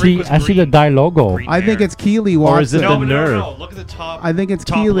 I the freak see. was I see the green. die logo. Green I think hair. it's Keely Or is it Watson. the No, nerve? no. Look at the top. I think it's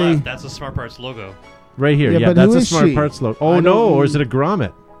top Keely. left. That's the Smart Parts logo. Right here. Yeah, Yeah, but that's who a is Smart she? Parts logo. I Oh, no. don't- Or is it a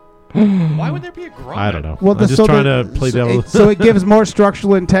Grommet? Why would there be a grommet? I don't know. Well, I'm just trying to play devil. so it gives more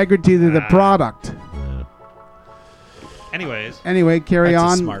structural integrity to the product. Anyways, Anyway, carry That's a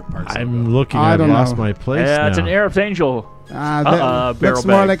on. Smart Parts. I'm looking. I I've don't lost know. my place Yeah, it's now. an Arab's Angel. That barrel looks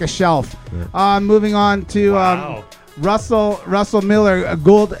more bag. like a shelf. Moving on to wow. Russell Miller, a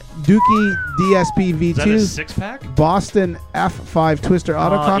gold Dookie DSP Is that a V2, six-pack? Boston F5 twister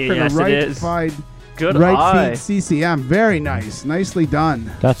autococker, yes, and it a is. right Good right eye. feed CCM. Very nice. Nicely done.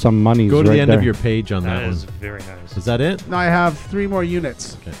 That's some money. Go to right the end there. of your page on that That one. is very nice. Is that it? Now I have 3 more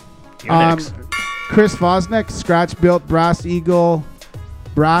units. Unix. Chris Fosnick, scratch built brass eagle,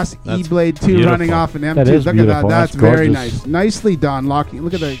 brass That's E-blade 2 beautiful. running off an M2. That is Look at that. beautiful. That's That's very gorgeous. nice. Nicely done. Locking.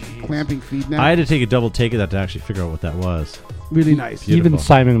 Look at the Jeez. clamping feed now. I had to take a double take of that to actually figure out what that was. Really nice. Beautiful. Even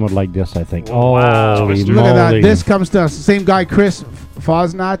Simon would like this, I think. Wow. Oh, Twister. Look at that. This comes to us. Same guy, Chris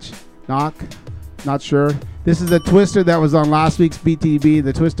Fosnach. Not sure. This is a twister that was on last week's BTB.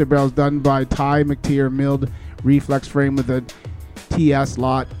 The twister barrel is done by Ty McTeer milled reflex frame with a TS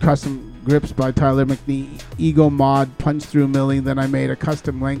lot. Custom grips by Tyler McNee. Eagle mod punch through milling. Then I made a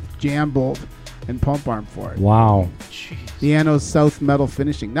custom length jam bolt and pump arm for it. Wow. Jeez. The Ano's South metal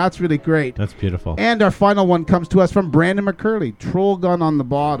finishing. That's really great. That's beautiful. And our final one comes to us from Brandon McCurley. Troll gun on the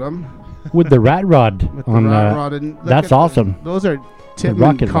bottom. With the rat rod With the on rod rod. And look that's at the- awesome. Those are Titman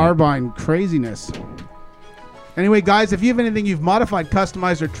rocket carbine craziness. Anyway, guys, if you have anything you've modified,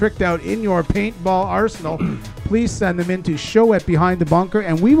 customized, or tricked out in your paintball arsenal, please send them in to show at Behind the Bunker,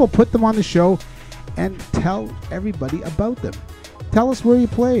 and we will put them on the show and tell everybody about them. Tell us where you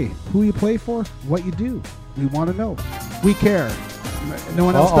play, who you play for, what you do. We want to know. We care. No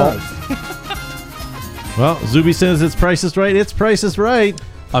one else does. Well, Zuby says its price is right. Its price is right.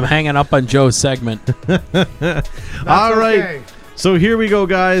 I'm hanging up on Joe's segment. All right. Okay. So here we go,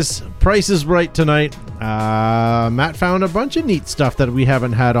 guys. Price is right tonight. Matt found a bunch of neat stuff that we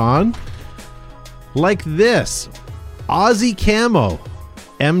haven't had on. Like this. Aussie Camo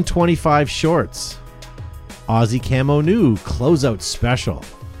M25 shorts. Aussie Camo new closeout special.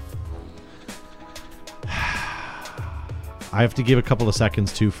 I have to give a couple of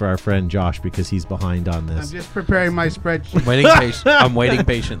seconds too for our friend Josh because he's behind on I'm this. just preparing my spreadsheet. I'm waiting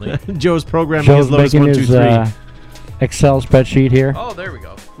patiently. Joe's programming Joe's his Lotus making 1, 2, his 3. Excel spreadsheet here. Oh, there we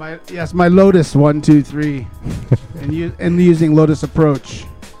go. My Lotus 1, 2, 3, and using Lotus Approach.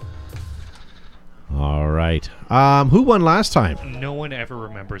 All right. Who won last time? No one ever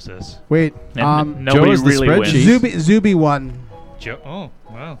remembers this. Wait, And Joe nobody is the really wins. spreadsheet. Zuby won. Oh,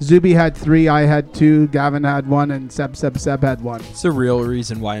 wow. Zuby had 3, I had 2, Gavin had 1, and Seb had 1. It's the real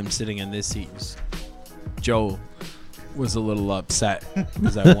reason why I'm sitting in this seat. is Joe was a little upset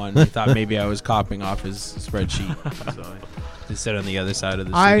because I won. He thought maybe I was copying off his spreadsheet. So I just sit on the other side of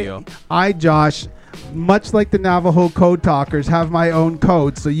the studio. I, Josh, much like the Navajo code talkers, have my own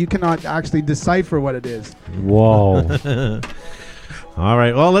code, so you cannot actually decipher what it is. Whoa. All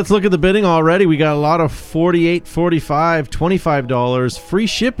right. Well, let's look at the bidding already. We got a lot of $48, $45, $25. Free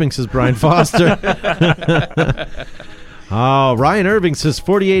shipping, says Brian Foster. Oh, Ryan Irving says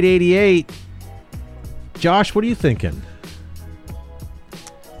 $48.88. Josh, what are you thinking?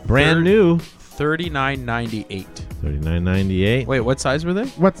 Brand new. $39.98. $39.98. Wait, what size were they?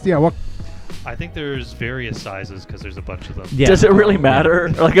 What? I think there's various sizes because there's a bunch of them. Yeah. Does it really matter?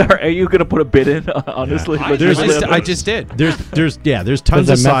 Like, are you going to put a bid in? Honestly, I legitimately? I just did. There's tons There's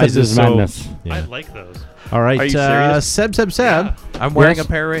of a method sizes. to So, madness. I yeah. like those. All right. Are you serious? Seb. Yeah. I'm wearing Yes. a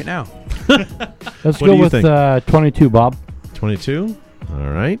pair right now. Let's What go do you with think? 22, Bob. 22. All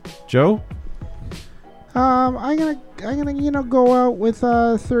right. Joe? I'm gonna go out with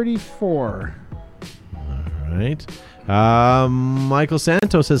 34. All right. Michael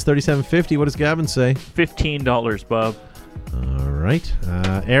Santos says $37.50. What does Gavin say? $15, Bob. All right.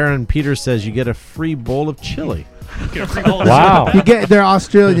 Aaron Peters says you get a free bowl of chili. Wow. They're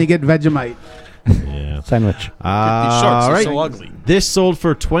Australian. You get Vegemite. Yeah. Sandwich. These shorts All are right. so ugly. This sold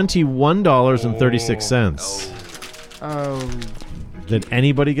for $21.36. Oh, Did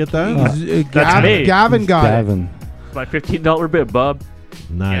anybody get that? That's me. Gavin got it. Gavin. My $15 bid, Bob.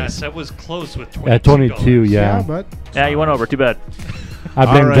 Nice. Yes, that was close with $22. At 22, Yeah, yeah. but Yeah, you went over. Too bad. I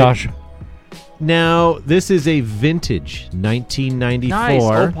blame All right. Josh. Now, this is a vintage 1994 Nice.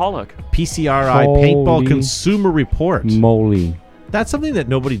 Oh, Pollock. PCRI Holy Paintball Consumer Report. Moly. That's something that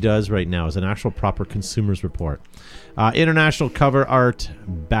nobody does right now is an actual proper consumer's report. International cover art,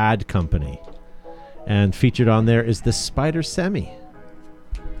 Bad Company. And featured on there is the Spider Semi.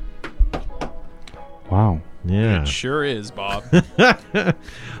 Wow. Yeah. It sure is, Bob. All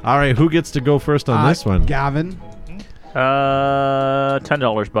right, who gets to go first on this one? Gavin.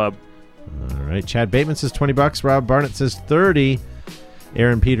 $10, Bob. All right, Chad Bateman says $20. Rob Barnett says $30.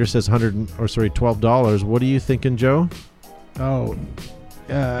 Aaron Peter says $12. What are you thinking, Joe? Oh,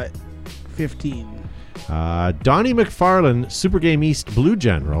 15. Donnie McFarlane, Super Game East Blue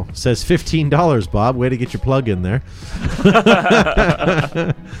General, says $15. Bob, way to get your plug in there.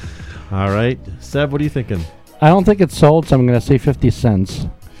 All right, Seb, what are you thinking? I don't think it's sold, so I'm going to say 50 cents.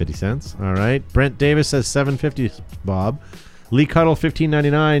 50 cents. All right. Brent Davis says $7.50. Bob. Lee Cuddle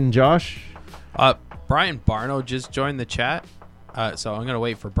 $15.99. Josh. Brian Barno just joined the chat, so I'm gonna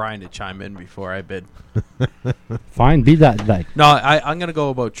wait for Brian to chime in before I bid. Fine, be that like. No, I'm gonna go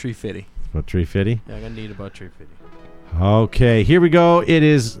about $350. About $3.50. Yeah, I'm gonna need about $350. Okay, here we go.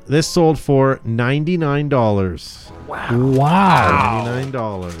 This sold for $99. Wow.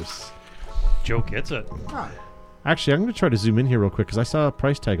 $99. Joe gets it. Actually, I'm going to try to zoom in here real quick because I saw a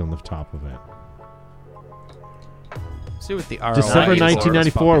price tag on the top of it. See what the ROI December is.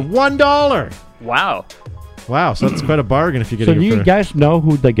 1994, $1. Wow. Wow, so that's quite a bargain if you get So it do you for. guys know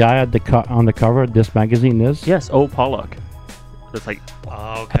who the guy at on the cover of this magazine is? Yes. Oh, Pollock. It's like, Oh,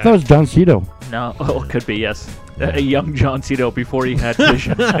 I okay. thought it was John Cito. no. Oh, it could be, yes. A young John Cito before he had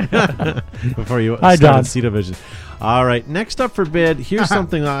vision. Before you Hi, started Don. Citovision. All right, next up for bid, here's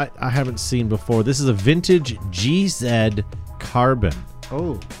something I haven't seen before. This is a vintage GZ Carbon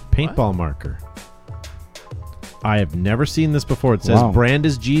Oh, paintball marker. I have never seen this before. It says Wow. brand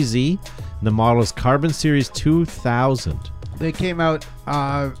is GZ. And the model is Carbon Series 2000. they came out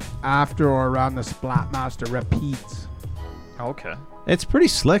after or around the Splatmaster Rapides. Okay. It's pretty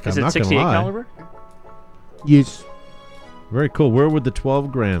slick. Is I'm it not going to 68 lie. caliber? Yes. Very cool. Where would the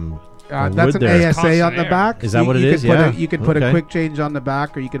 12 gram? That's wood an there? ASA on Constant the air. back. Is that what it is? Could put Yeah. you could put Okay. a quick change on the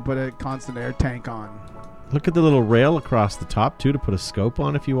back, or you could put a constant air tank on. Look at the little rail across the top too to put a scope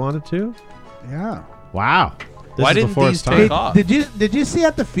on if you wanted to. Yeah. Wow. This Why is didn't before these its time. take Hey, off? did you see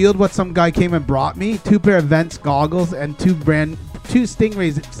at the field what some guy came and brought me? 2 pair of Vents goggles and two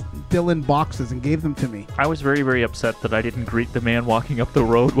Stingrays still in boxes and gave them to me. I was very, very upset that I didn't greet the man walking up the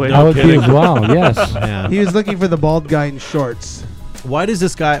roadway. I would be as well, yes. Yeah. He was looking for the bald guy in shorts. Why does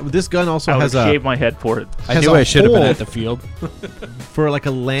this guy? This gun also I would has shave a my head for it. I has knew a I should have been hole at the field. for like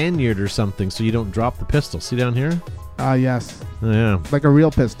a lanyard or something, so you don't drop the pistol. See down here? Yes. Yeah. Like a real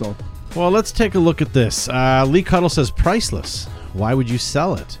pistol. Well, let's take a look at this. Lee Cuddle says priceless. Why would you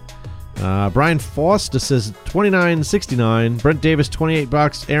sell it? Brian Foster says $29.69. Brent Davis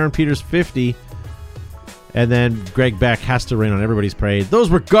 $28. Aaron Peters $50. And then Greg Beck has to rain on everybody's parade. Those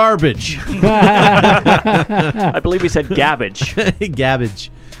were garbage. I believe he said gabbage.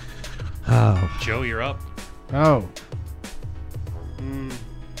 Garbage. Oh. Joe, you're up. Oh.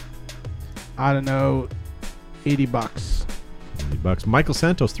 I don't know. $80. $80. Michael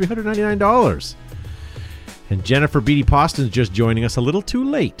Santos $399. And Jennifer Beatty Poston's just joining us a little too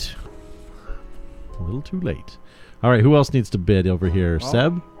late. A little too late. All right, who else needs to bid over here?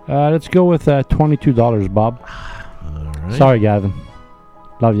 Seb? Let's go with $22, Bob. All right. Sorry, Gavin.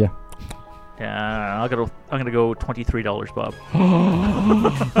 Love you. Yeah, I'm gonna go $23, Bob.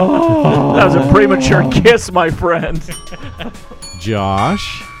 That was a premature kiss, my friend.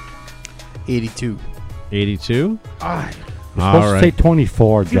 Josh 82. 82. Ah, All Supposed to say right.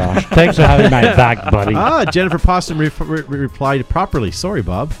 24, Josh. Thanks for having my back, buddy. Jennifer Poston replied properly. Sorry,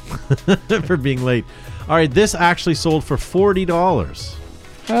 Bob, for being late. All right, this actually sold for $40.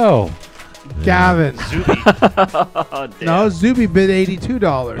 Oh. Gavin. Oh, damn. No, Zuby bid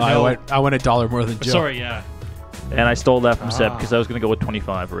 $82. I went $1 more than Joe. Sorry, yeah. and I stole that from Seb because I was going to go with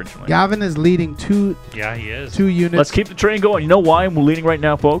 25 originally. Gavin is leading Yeah, he is. 2 units. Let's keep the train going. You know why I'm leading right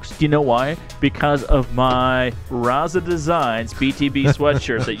now, folks? Do you know why? Because of my Raza Designs BTB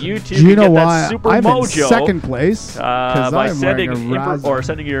sweatshirt that you two Do you can know get why that super I'm mojo in second place? 'Cause by I'm sending wearing a Raza. or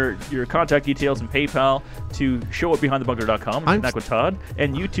sending your contact details and PayPal to show@behindthebunker.com and connect with Todd,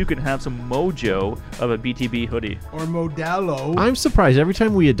 and you too can have some mojo of a BTB hoodie. Or Modelo. I'm surprised every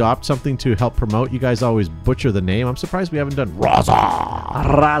time we adopt something to help promote, you guys always butcher the name. I'm surprised we haven't done Raza.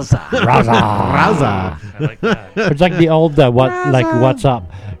 Raza. Raza. I like that. It's like the old what's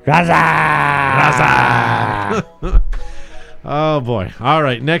up? Raza. Oh boy. All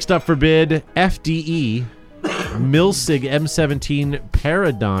right. Next up for bid, FDE Milsig M17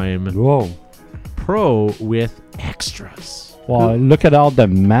 Paradigm Whoa. Pro with extras. Wow, look at all the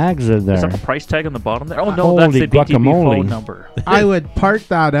mags in Is that there. the price tag on the bottom there? Oh no, that's Holy the BTB guacamole. phone number. I would part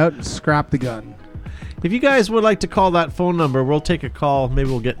that out and scrap the gun. If you guys would like to call that phone number, we'll take a call. Maybe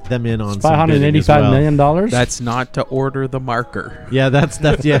we'll get them in on some bidding as $585 well. million dollars. That's not to order the marker. Yeah, that's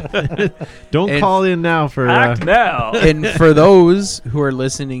yeah. Don't And- call in now for Act now. And for those who are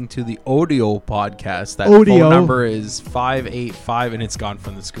listening to the Audio podcast, that Audio. phone number is 585, and it's gone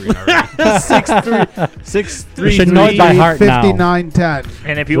from the screen already. 633. You should know it by heart now. 5910.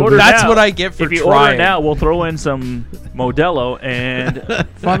 And if you order That's now, what I get for if you trying. order now, we'll throw in some Modelo and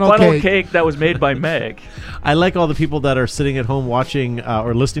Funnel funnel cake. cake that was made by Meg. I like all the people that are sitting at home watching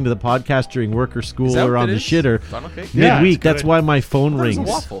or listening to the podcast during work or school Is that or what on it the is? shitter Funnel cake? Yeah, midweek. it's That's good. why my phone There's a rings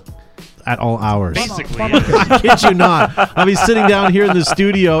waffle. at all hours. Basically, I kid you not. I'll be sitting down here in the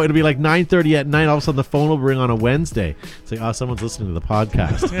studio. It'll be like 9:30 at night. All of a sudden, the phone will ring on a Wednesday. It's like, oh, someone's listening to the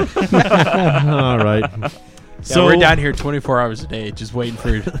podcast. All right. So we're down here 24 hours a day, just waiting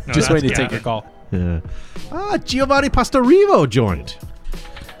for that's waiting to take Gavin. your call. Yeah. Giovanni Pastorivo joined.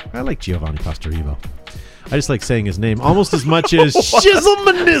 I like Giovanni Pastorivo. I just like saying his name almost as much as Shizzle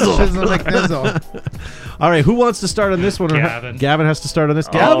Manizzle. Shizzle McNizzle. All right, who wants to start on this one? Gavin. Gavin has to start on this.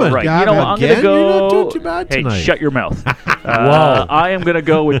 All Gavin. right. Gavin. You know what? I'm Again? going to You're go. not doing too bad Hey, tonight. shut your mouth. Whoa. I am going to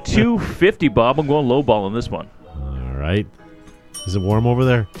go with 250, Bob. I'm going low ball on this one. All right. Is it warm over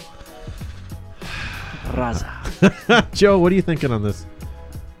there? Raza. Joe, what are you thinking on this?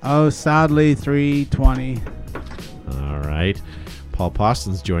 Oh, sadly, 320. All right. Paul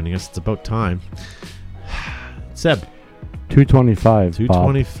Poston's joining us. It's about time. Seb, 225.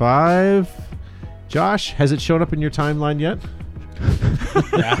 225. Josh, has it shown up in your timeline yet?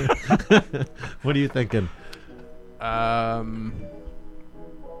 What are you thinking?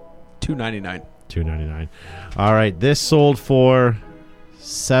 299. $2.99. All right. This sold for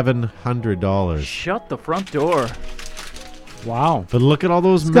 $700. Shut the front door. Wow. But look at all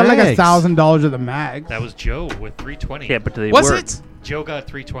those It's got like mags. $1,000 of the mag. that was Joe with 320. Yeah, but do they Was work? it? Joe got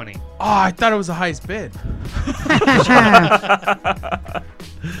 320. Oh, I thought it was the highest bid.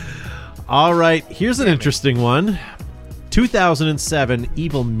 All right. Here's an interesting one. 2007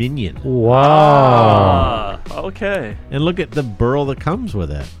 Evil Minion. Wow. Okay. And look at the burl that comes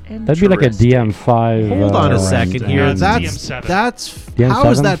with it. That'd be like a DM5. Hold on a round. second here. Yeah, it's That's DM7. DM7? how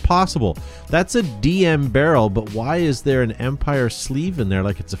is that possible? That's a DM barrel, but why is there an Empire sleeve in there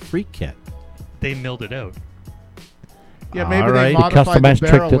like it's a freak kit? They milled it out. Yeah, maybe All right. they You modified customized the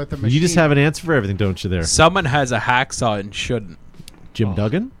barrel tricked it. with the machine. You just have an answer for everything, don't you? There, Someone has a hacksaw and shouldn't. Jim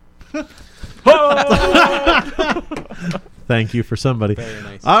Duggan. Thank you for somebody. Very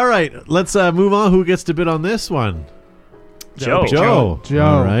nice. All right, let's move on. Who gets to bid on this one? Joe. Joe. Joe.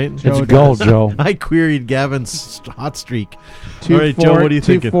 All right. Joe It's gold, does. Joe. I queried Gavin's hot streak. All right, Joe, what are you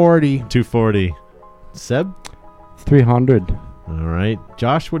thinking? 240. 240. Seb. 300. All right,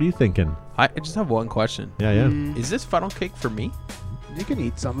 Josh. What are you thinking? I just have one question. Yeah, yeah. Is this funnel cake for me? You can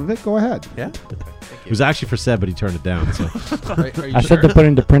eat some of it. Go ahead. Yeah. It was actually for Seb, but he turned it down. So Are you I sure? said to put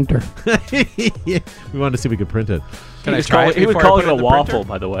in the printer. yeah, we wanted to see if we could print it. Can I was try call- it he would before I call put it it a in the waffle, printer?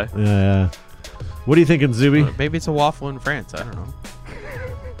 by the way. Yeah. What are you thinking, Zuby? Maybe it's a waffle in France. I don't know.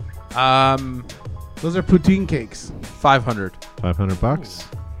 Those are poutine cakes. 500. $500.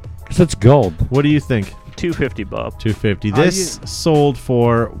 Because it's gold. What do you think? 250, Bob. $250. This sold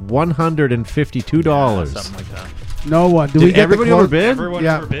for $152. Something like that. No one. Do Did we get everybody the close? overbid? Everyone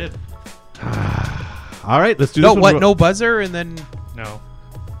Yeah. forbid. All right, let's do No, this one. what? No buzzer, and then No.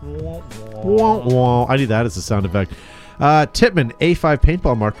 Wah, wah. I need that as a sound effect. Titman A5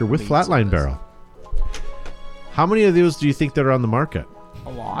 paintball marker with Leads flatline on this. barrel. How many of those do you think that are on the market? A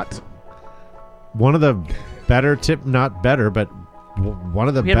lot. One of the better not better, but one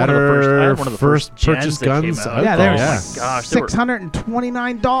of the We had one of the better first- I had one of the first gens purchase that came guns out. out Yeah, there. they're Yeah. Oh my gosh, they were,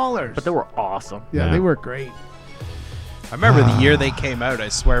 $629. but they were awesome. Yeah, Yeah. they were great. I remember the year they came out. I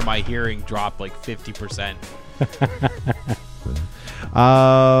swear my hearing dropped like 50%.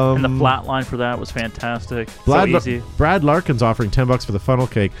 And the flat line for that was fantastic. So easy. Brad Larkin's offering $10 for the funnel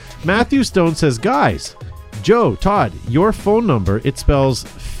cake. Matthew Stone says, guys, Joe, Todd, your phone number, it spells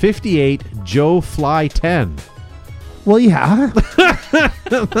 58 Joe Fly 10. Well, yeah.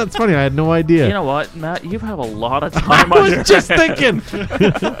 That's funny. I had no idea. You know what, Matt? You have a lot of time I on your was just hands thinking.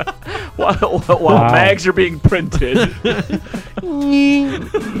 while mags are being printed.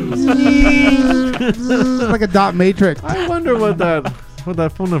 Like a dot matrix. I wonder what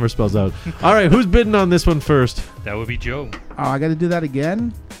that phone number spells out. All right, who's bidding on this one first? That would be Joe. Oh, I got to do that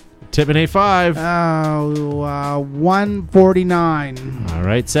again? Tipping A5. 149. All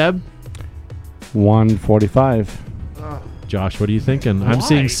right, Seb. 145. Josh, what are you thinking? I'm Why?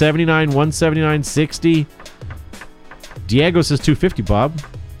 seeing 79, 179, 60. Diego says 250, Bob.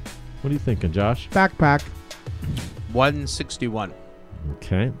 What are you thinking, Josh? Backpack. 161.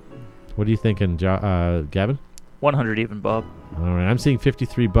 Okay. What are you thinking, Gavin? 100 even, Bob. All right, I'm seeing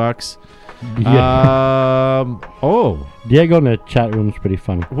 $53. Yeah. Diego in the chat room is pretty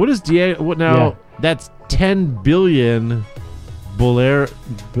funny. What is Diego? What now? Yeah. That's 10 billion Bolaires.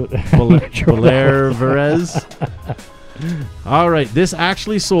 All right, this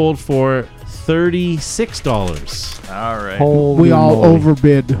actually sold for $36. All right. Holy We all moly.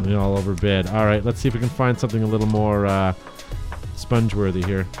 overbid. We all overbid. All right, let's see if we can find something a little more sponge-worthy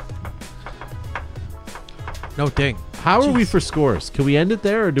here. No ding. How are we for scores? Can we end it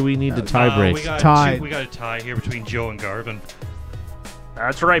there, or do we need to tie break? We got Tied. we got a tie here between Joe and Garvin.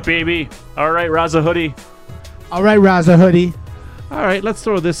 That's right, baby. All right, Raza Hoodie. All right, Raza Hoodie. All right, let's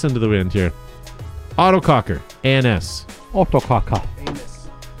throw this into the wind here. Autococker, ANS. Autocaca.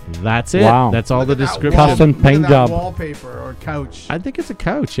 That's it. Wow. That's all the Look at that description. wall- Custom look at paint that job. wallpaper or couch. I think it's a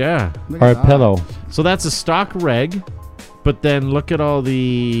couch, yeah. Look Or at a that. pillow. So that's a stock reg, but then look at all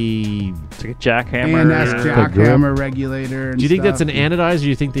the... It's like a jackhammer. ANS grip. jackhammer regulator. And Do you think that's an stuff. anodized, or do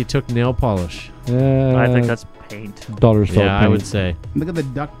you think they took nail polish? I think that's paint. dollar store Yeah, I paint. would say. Look at the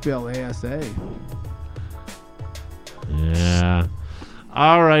duckbill ASA. Yeah.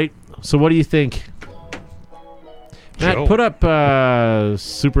 All right. So what do you think? Matt, Joe. put up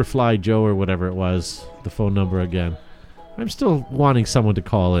Superfly Joe or whatever it was, the phone number again. I'm still wanting someone to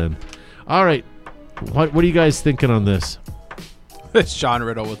call in. All right. What are you guys thinking on this? Sean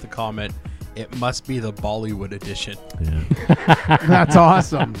Riddle with the comment, it must be the Bollywood edition. Yeah. That's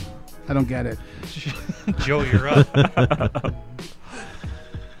awesome. I don't get it. Joe, you're up.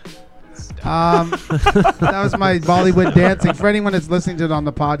 That was my Bollywood dancing. For anyone that's listening to it on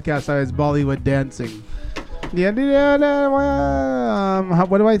the podcast, I was Bollywood dancing. Yeah.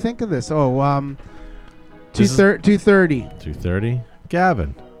 What do I think of this? Oh, This is- 230. 230.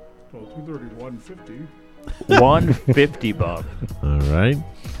 Gavin. 150, Bob. All right.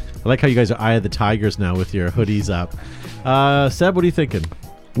 I like how you guys are Eye of the Tigers now with your hoodies up. Seb, what are you thinking?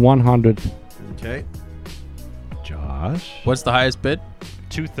 100. Okay. Josh. What's the highest bid?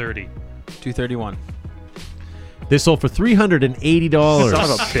 230. 231. They sold for $380. Son of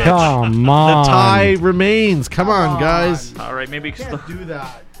a bitch. Come The on. tie remains. Come on, guys. All right, maybe. Can't do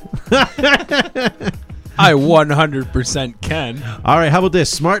that. I 100% can. All right, how about this?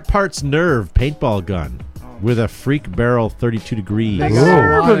 Smart Parts Nerve paintball gun with a freak barrel 32 degrees. They Whoa. got,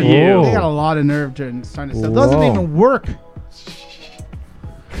 a lot of, Whoa. they got a lot of nerve trying to sell. Doesn't Whoa. even work.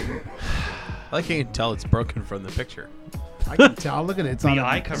 I like you can tell it's broken from the picture. I can tell. Look at it. It's on The a,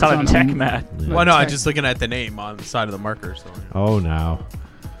 eye it's cover's It's not on a tech mat. Well, no, I'm just looking at the name on the side of the marker. So. Oh, now.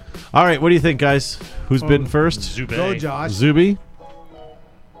 All right, what do you think, guys? Who's bidding first? Zube. Go, Josh. Zuby?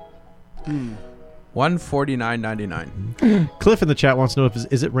 149.99. Cliff in the chat wants to know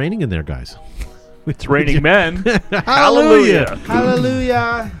is it raining in there, guys? It's raining men. Hallelujah.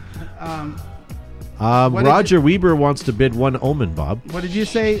 Hallelujah. What did Roger Weber wants to bid one Omen, Bob. What did you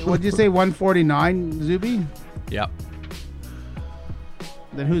say? What did you say? 149, Zuby? Yep.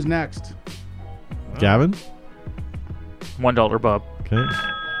 Then who's next? Gavin? $1, Bob. Okay.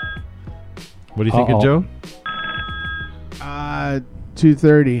 What do you think of Uh-oh. Joe?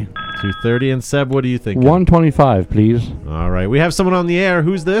 230. 230. And Seb, what do you think? 125, please. All right, we have someone on the air.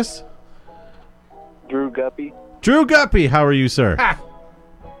 Who's this? Drew Guppy, Drew Guppy. How are you, sir?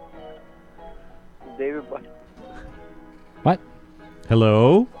 David. What?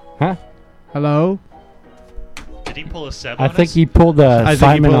 Hello? Huh? Hello? Did he pull a 7 I on think us? he pulled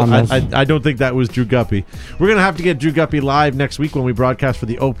Simon on this. I don't think that was Drew Guppy. We're going to have to get Drew Guppy live next week when we broadcast for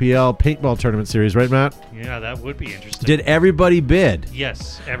the OPL Paintball Tournament Series, right, Matt? Yeah, that would be interesting. Did everybody bid?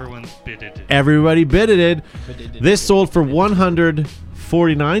 Yes, everyone bidded. Everybody bidded it. This sold for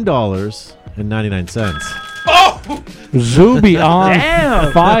 $149.99. Zuby on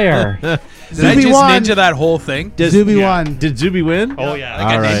Damn. fire. Did I Zuby just won. ninja that whole thing? Zuby won. Did Zuby win? Oh yeah. Like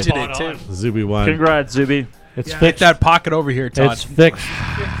I All right. ninja it Spot too. on. Zuby won. Congrats, Zuby. It's Yeah. Get fixed. that pocket over here, Todd. It's fixed.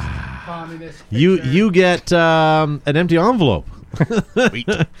 Communist You picture. you get an empty envelope. Sweet.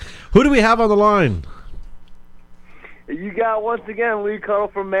 Who do we have on the line? You got once again Lee Cuddle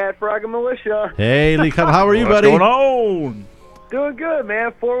from Matt Frogger Militia. Hey, Lee Cuddle, how are you, What's buddy? going on? Doing good,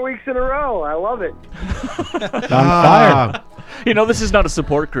 man. 4 weeks in a row. I love it. On fire. You know, this is not a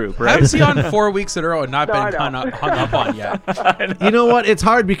support group, How right? is he on 4 weeks in a row and not No, I been know. hung up on yet? You know what? It's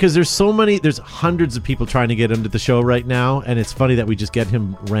hard because there's hundreds of people trying to get him to the show right now, and it's funny that we just get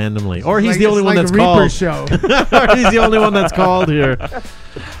him randomly. Or he's Like- the only it's one like that's a Reaper called. show. Or he's the only one that's called here.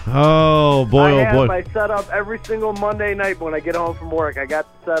 Oh boy, I oh have boy. my setup every single Monday night when I get home from work. I got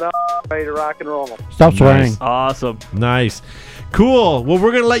the setup ready to rock and roll. Stop swearing. Awesome. Nice. Cool. Well,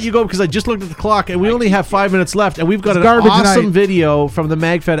 we're going to let you go because I just looked at the clock and we only have 5 minutes left. And we've got It's an garbage awesome night. video from the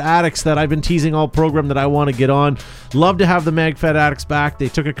MagFed Addicts that I've been teasing all program that I want to get on. Love to have the MagFed Addicts back. They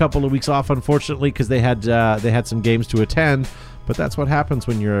took a couple of weeks off, unfortunately, because they had some games to attend. But that's what happens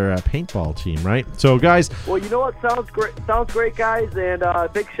when you're a paintball team, right? So, guys, Well, you know what? Sounds great, guys. And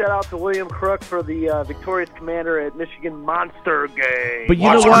big shout out to William Crook for the victorious commander at Michigan Monster Game. but you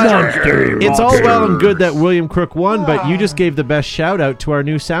know what? It's all well and good that William Crook won, but you just gave the best shout out to our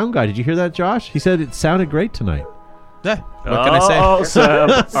new sound guy. Did you hear that, Josh? He said it sounded great tonight. Yeah, what can I say? Oh,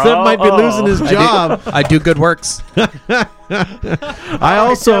 Seb. Seb might be losing his job. I do good works. I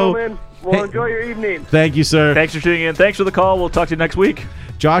also Gentlemen, well, enjoy your evening. thank you, sir. Thanks for tuning in. Thanks for the call. We'll talk to you next week.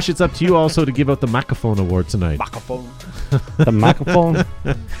 Josh, it's up to you also to give out the Microphone Award tonight. The microphone.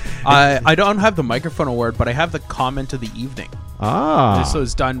 I don't have the microphone award, but I have the comment of the evening. This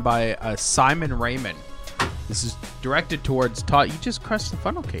was done by Simon Raymond. This is directed towards Todd. You just crushed the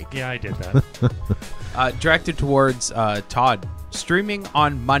funnel cake. Yeah, I did that. Directed towards Todd. Streaming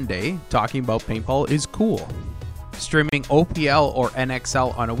on Monday, talking about paintball is cool. Streaming OPL or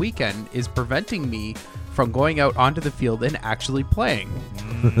NXL on a weekend is preventing me from going out onto the field and actually playing.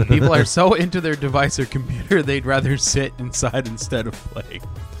 People are so into their device or computer, they'd rather sit inside instead of playing.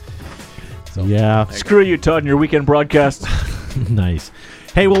 So, Yeah, Screw you, Todd, and your weekend broadcast. nice.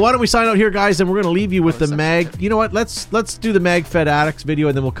 Hey, well, why don't we sign out here, guys, and we're going to leave you with the mag. You know what? Let's do the MagFed Addicts video,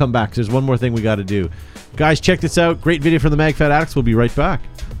 and then we'll come back 'cause there's one more thing we got to do. Guys, check this out. Great video from the MagFed Addicts. We'll be right back.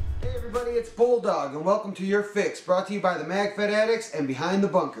 Hey everybody, it's Bulldog, and welcome to Your Fix, brought to you by the MagFed Addicts and Behind the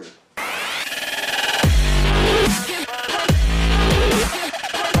Bunker.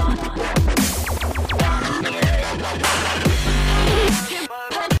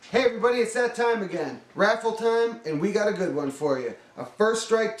 Hey everybody, it's that time again. Raffle time, and we got a good one for you. A First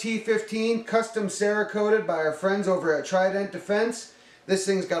Strike T15, custom Cerakoted by our friends over at Trident Defense. This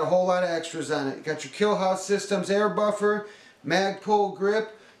thing's got a whole lot of extras on it. You got your Kill House Systems air buffer, mag pull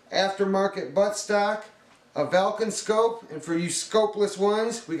grip, aftermarket buttstock, a Valken scope, and for you scopeless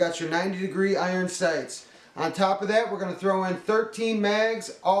ones, we got your 90-degree iron sights. On top of that, we're going to throw in 13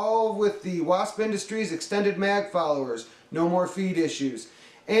 mags, all with the Wasp Industries extended mag followers. No more feed issues.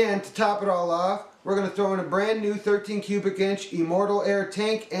 And to top it all off, we're going to throw in a brand new 13 cubic inch Immortal Air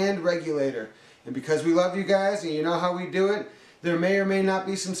tank and regulator. And because we love you guys and you know how we do it, there may or may not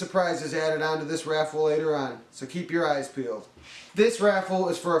be some surprises added onto this raffle later on. So keep your eyes peeled. This raffle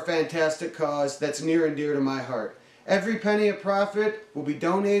is for a fantastic cause that's near and dear to my heart. Every penny of profit will be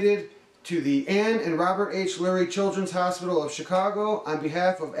donated to the Ann and Robert H. Lurie Children's Hospital of Chicago on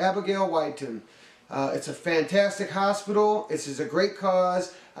behalf of Abigail Whiten. It's a fantastic hospital. This is a great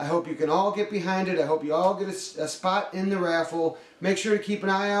cause. I hope you can all get behind it. I hope you all get a spot in the raffle. Make sure to keep an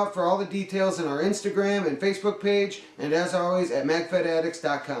eye out for all the details on our Instagram and Facebook page, and as always at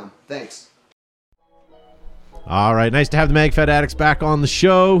magfedaddicts.com. Thanks. All right, nice to have the MagFed Addicts back on the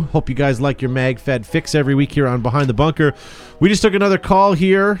show. Hope you guys like your MagFed fix every week here on Behind the Bunker. We just took another call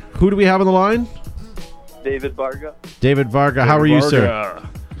here. Who do we have on the line? David Varga. David Varga. How are you, sir?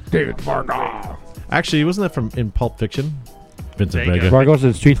 David Varga. Actually, wasn't that from in Pulp Fiction? Vincent Vega. Vega. Vargo's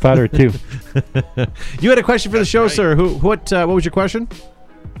in Street Fighter 2. You had a question for the show, right. sir. What was your question?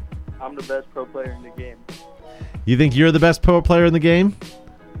 I'm the best pro player in the game. You think you're the best pro player in the game?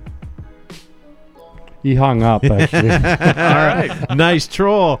 He hung up, actually. All right. Nice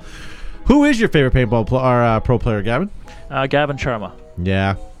troll. Who is your favorite paintball pro player, Gavin? Gavin Sharma.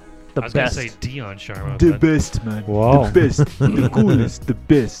 Yeah. The I was going to best. say Dion Sharma. The but best, man. Wow. The best. The coolest. The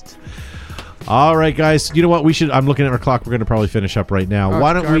best. All right, guys. You know what? I'm looking at our clock. We're going to probably finish up right now. Oh,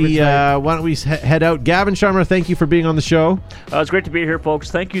 Why don't we head out? Gavin Sharma, thank you for being on the show. It's great to be here,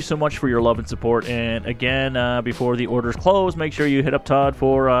 folks. Thank you so much for your love and support. And again, before the orders close, make sure you hit up Todd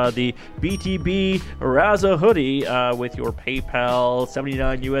for the BTB Raza hoodie with your PayPal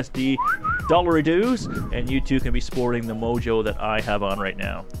 $79 USD dues, and you too can be sporting the mojo that I have on right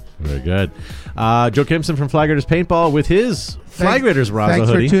now. Very good. Joe Kimson from Flag Raiders Paintball with his Flag Raiders Raza Thanks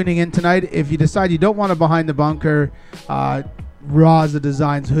hoodie. for tuning in tonight. If you decide you don't want a Behind the Bunker Raza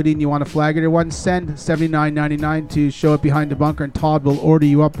Designs hoodie and you want a Flag Raider one, send $79.99 to Show It Behind the Bunker, and Todd will order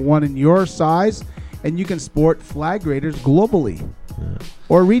you up one in your size, and you can sport Flag Raiders globally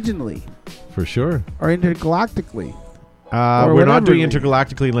or regionally For sure. or intergalactically. We're not doing whatever.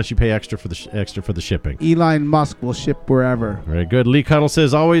 intergalactically unless you pay extra for the shipping. Elon Musk will ship wherever. Very good. Lee Cuddle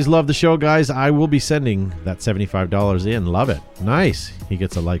says, always love the show, guys. I will be sending that $75 in. Love it. Nice. He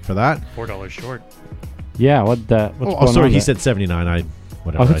gets a like for that. $4 short. Yeah, what's going Sorry, on he there? said 79.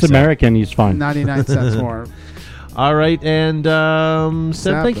 Whatever Oh, I it's said. American. He's fine. 99 cents more. All right, and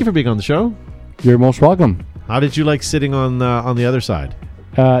Seb, thank you for being on the show. You're most welcome. How did you like sitting on the other side?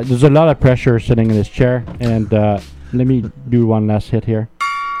 There's a lot of pressure sitting in this chair, and let me do one last hit here.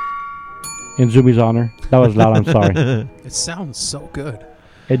 In Zumi's honor. That was loud, I'm sorry. It sounds so good.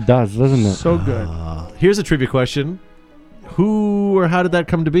 It does, doesn't it? So good. Here's a trivia question. Who or how did that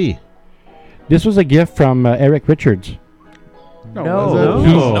come to be? This was a gift from Eric Richards. No. was it?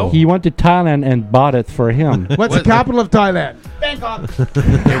 No. He went to Thailand and bought it for him. What's the capital of Thailand? Bangkok.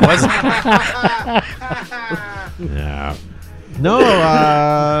 It wasn't. Yeah. No.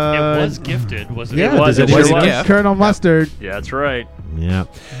 It was gifted, wasn't yeah, it? does It it was sure a was? gift. Colonel Mustard. Yeah, that's right. Yeah.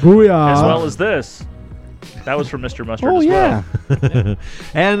 Booyah. As well as this. That was from Mr. Mustard Oh, as yeah. well.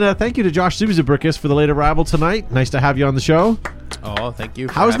 And thank you to Josh Zubizabrickus for the late arrival tonight. Nice to have you on the show. Oh, thank you.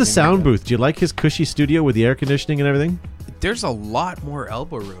 for How's the having sound me. booth? Do you like his cushy studio with the air conditioning and everything? There's a lot more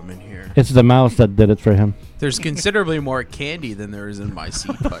elbow room in here. It's the mouse that did it for him. There's considerably more candy than there is in my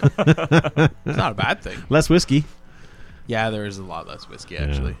seat, but it's not a bad thing. Less whiskey. Yeah, there is a lot less whiskey,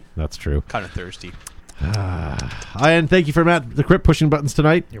 actually. Yeah, that's true. Kind of thirsty. And thank you for Matt the Crypt pushing buttons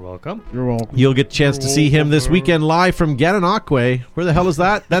tonight. You're welcome. You're welcome. You'll get a chance to see him this weekend live from Gananoque. Where the hell is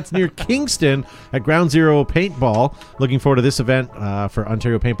that? That's near Kingston at Ground Zero Paintball. Looking forward to this event for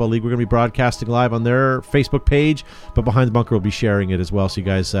Ontario Paintball League. We're going to be broadcasting live on their Facebook page, but Behind the Bunker will be sharing it as well, so you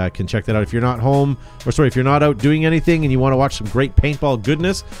guys can check that out. If you're not if you're not out doing anything and you want to watch some great paintball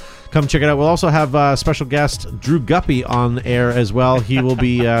goodness, come check it out. We'll also have special guest Drew Guppy on air as well. He will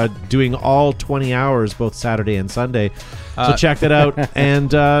be doing all 20 hours both Saturday and Sunday. So check that out.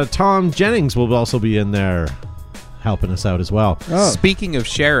 And Tom Jennings will also be in there helping us out as well. Oh. Speaking of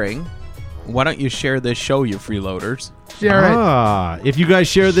sharing, why don't you share this show, you freeloaders? Share it. If you guys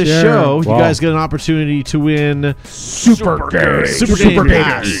share this Share. show, you Wow. guys get an opportunity to win Super Game. Super Game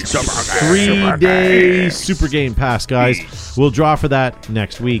Pass. 3-day Super Game Pass, guys. We'll draw for that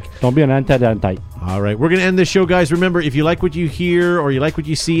next week. Don't be an anti. All right, we're going to end this show, guys. Remember, if you like what you hear or you like what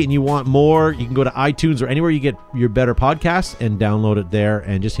you see and you want more, you can go to iTunes or anywhere you get your better podcasts and download it there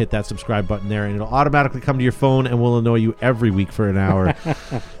and just hit that subscribe button there, and it'll automatically come to your phone and will annoy you every week for an hour.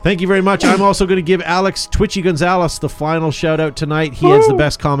 Thank you very much. I'm also going to give Alex Twitchy Gonzalez the final shout-out tonight. He has the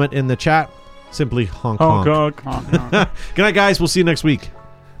best comment in the chat. Simply honk, honk. Good night, guys. We'll see you next week.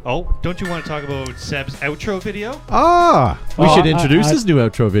 Oh, don't you want to talk about Seb's outro video? We Oh, should introduce his new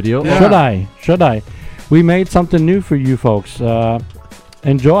outro video. Yeah. Should I? We made something new for you folks.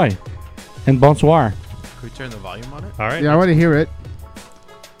 Enjoy. And bonsoir. Can we turn the volume on it? All right. Yeah, I want to hear it.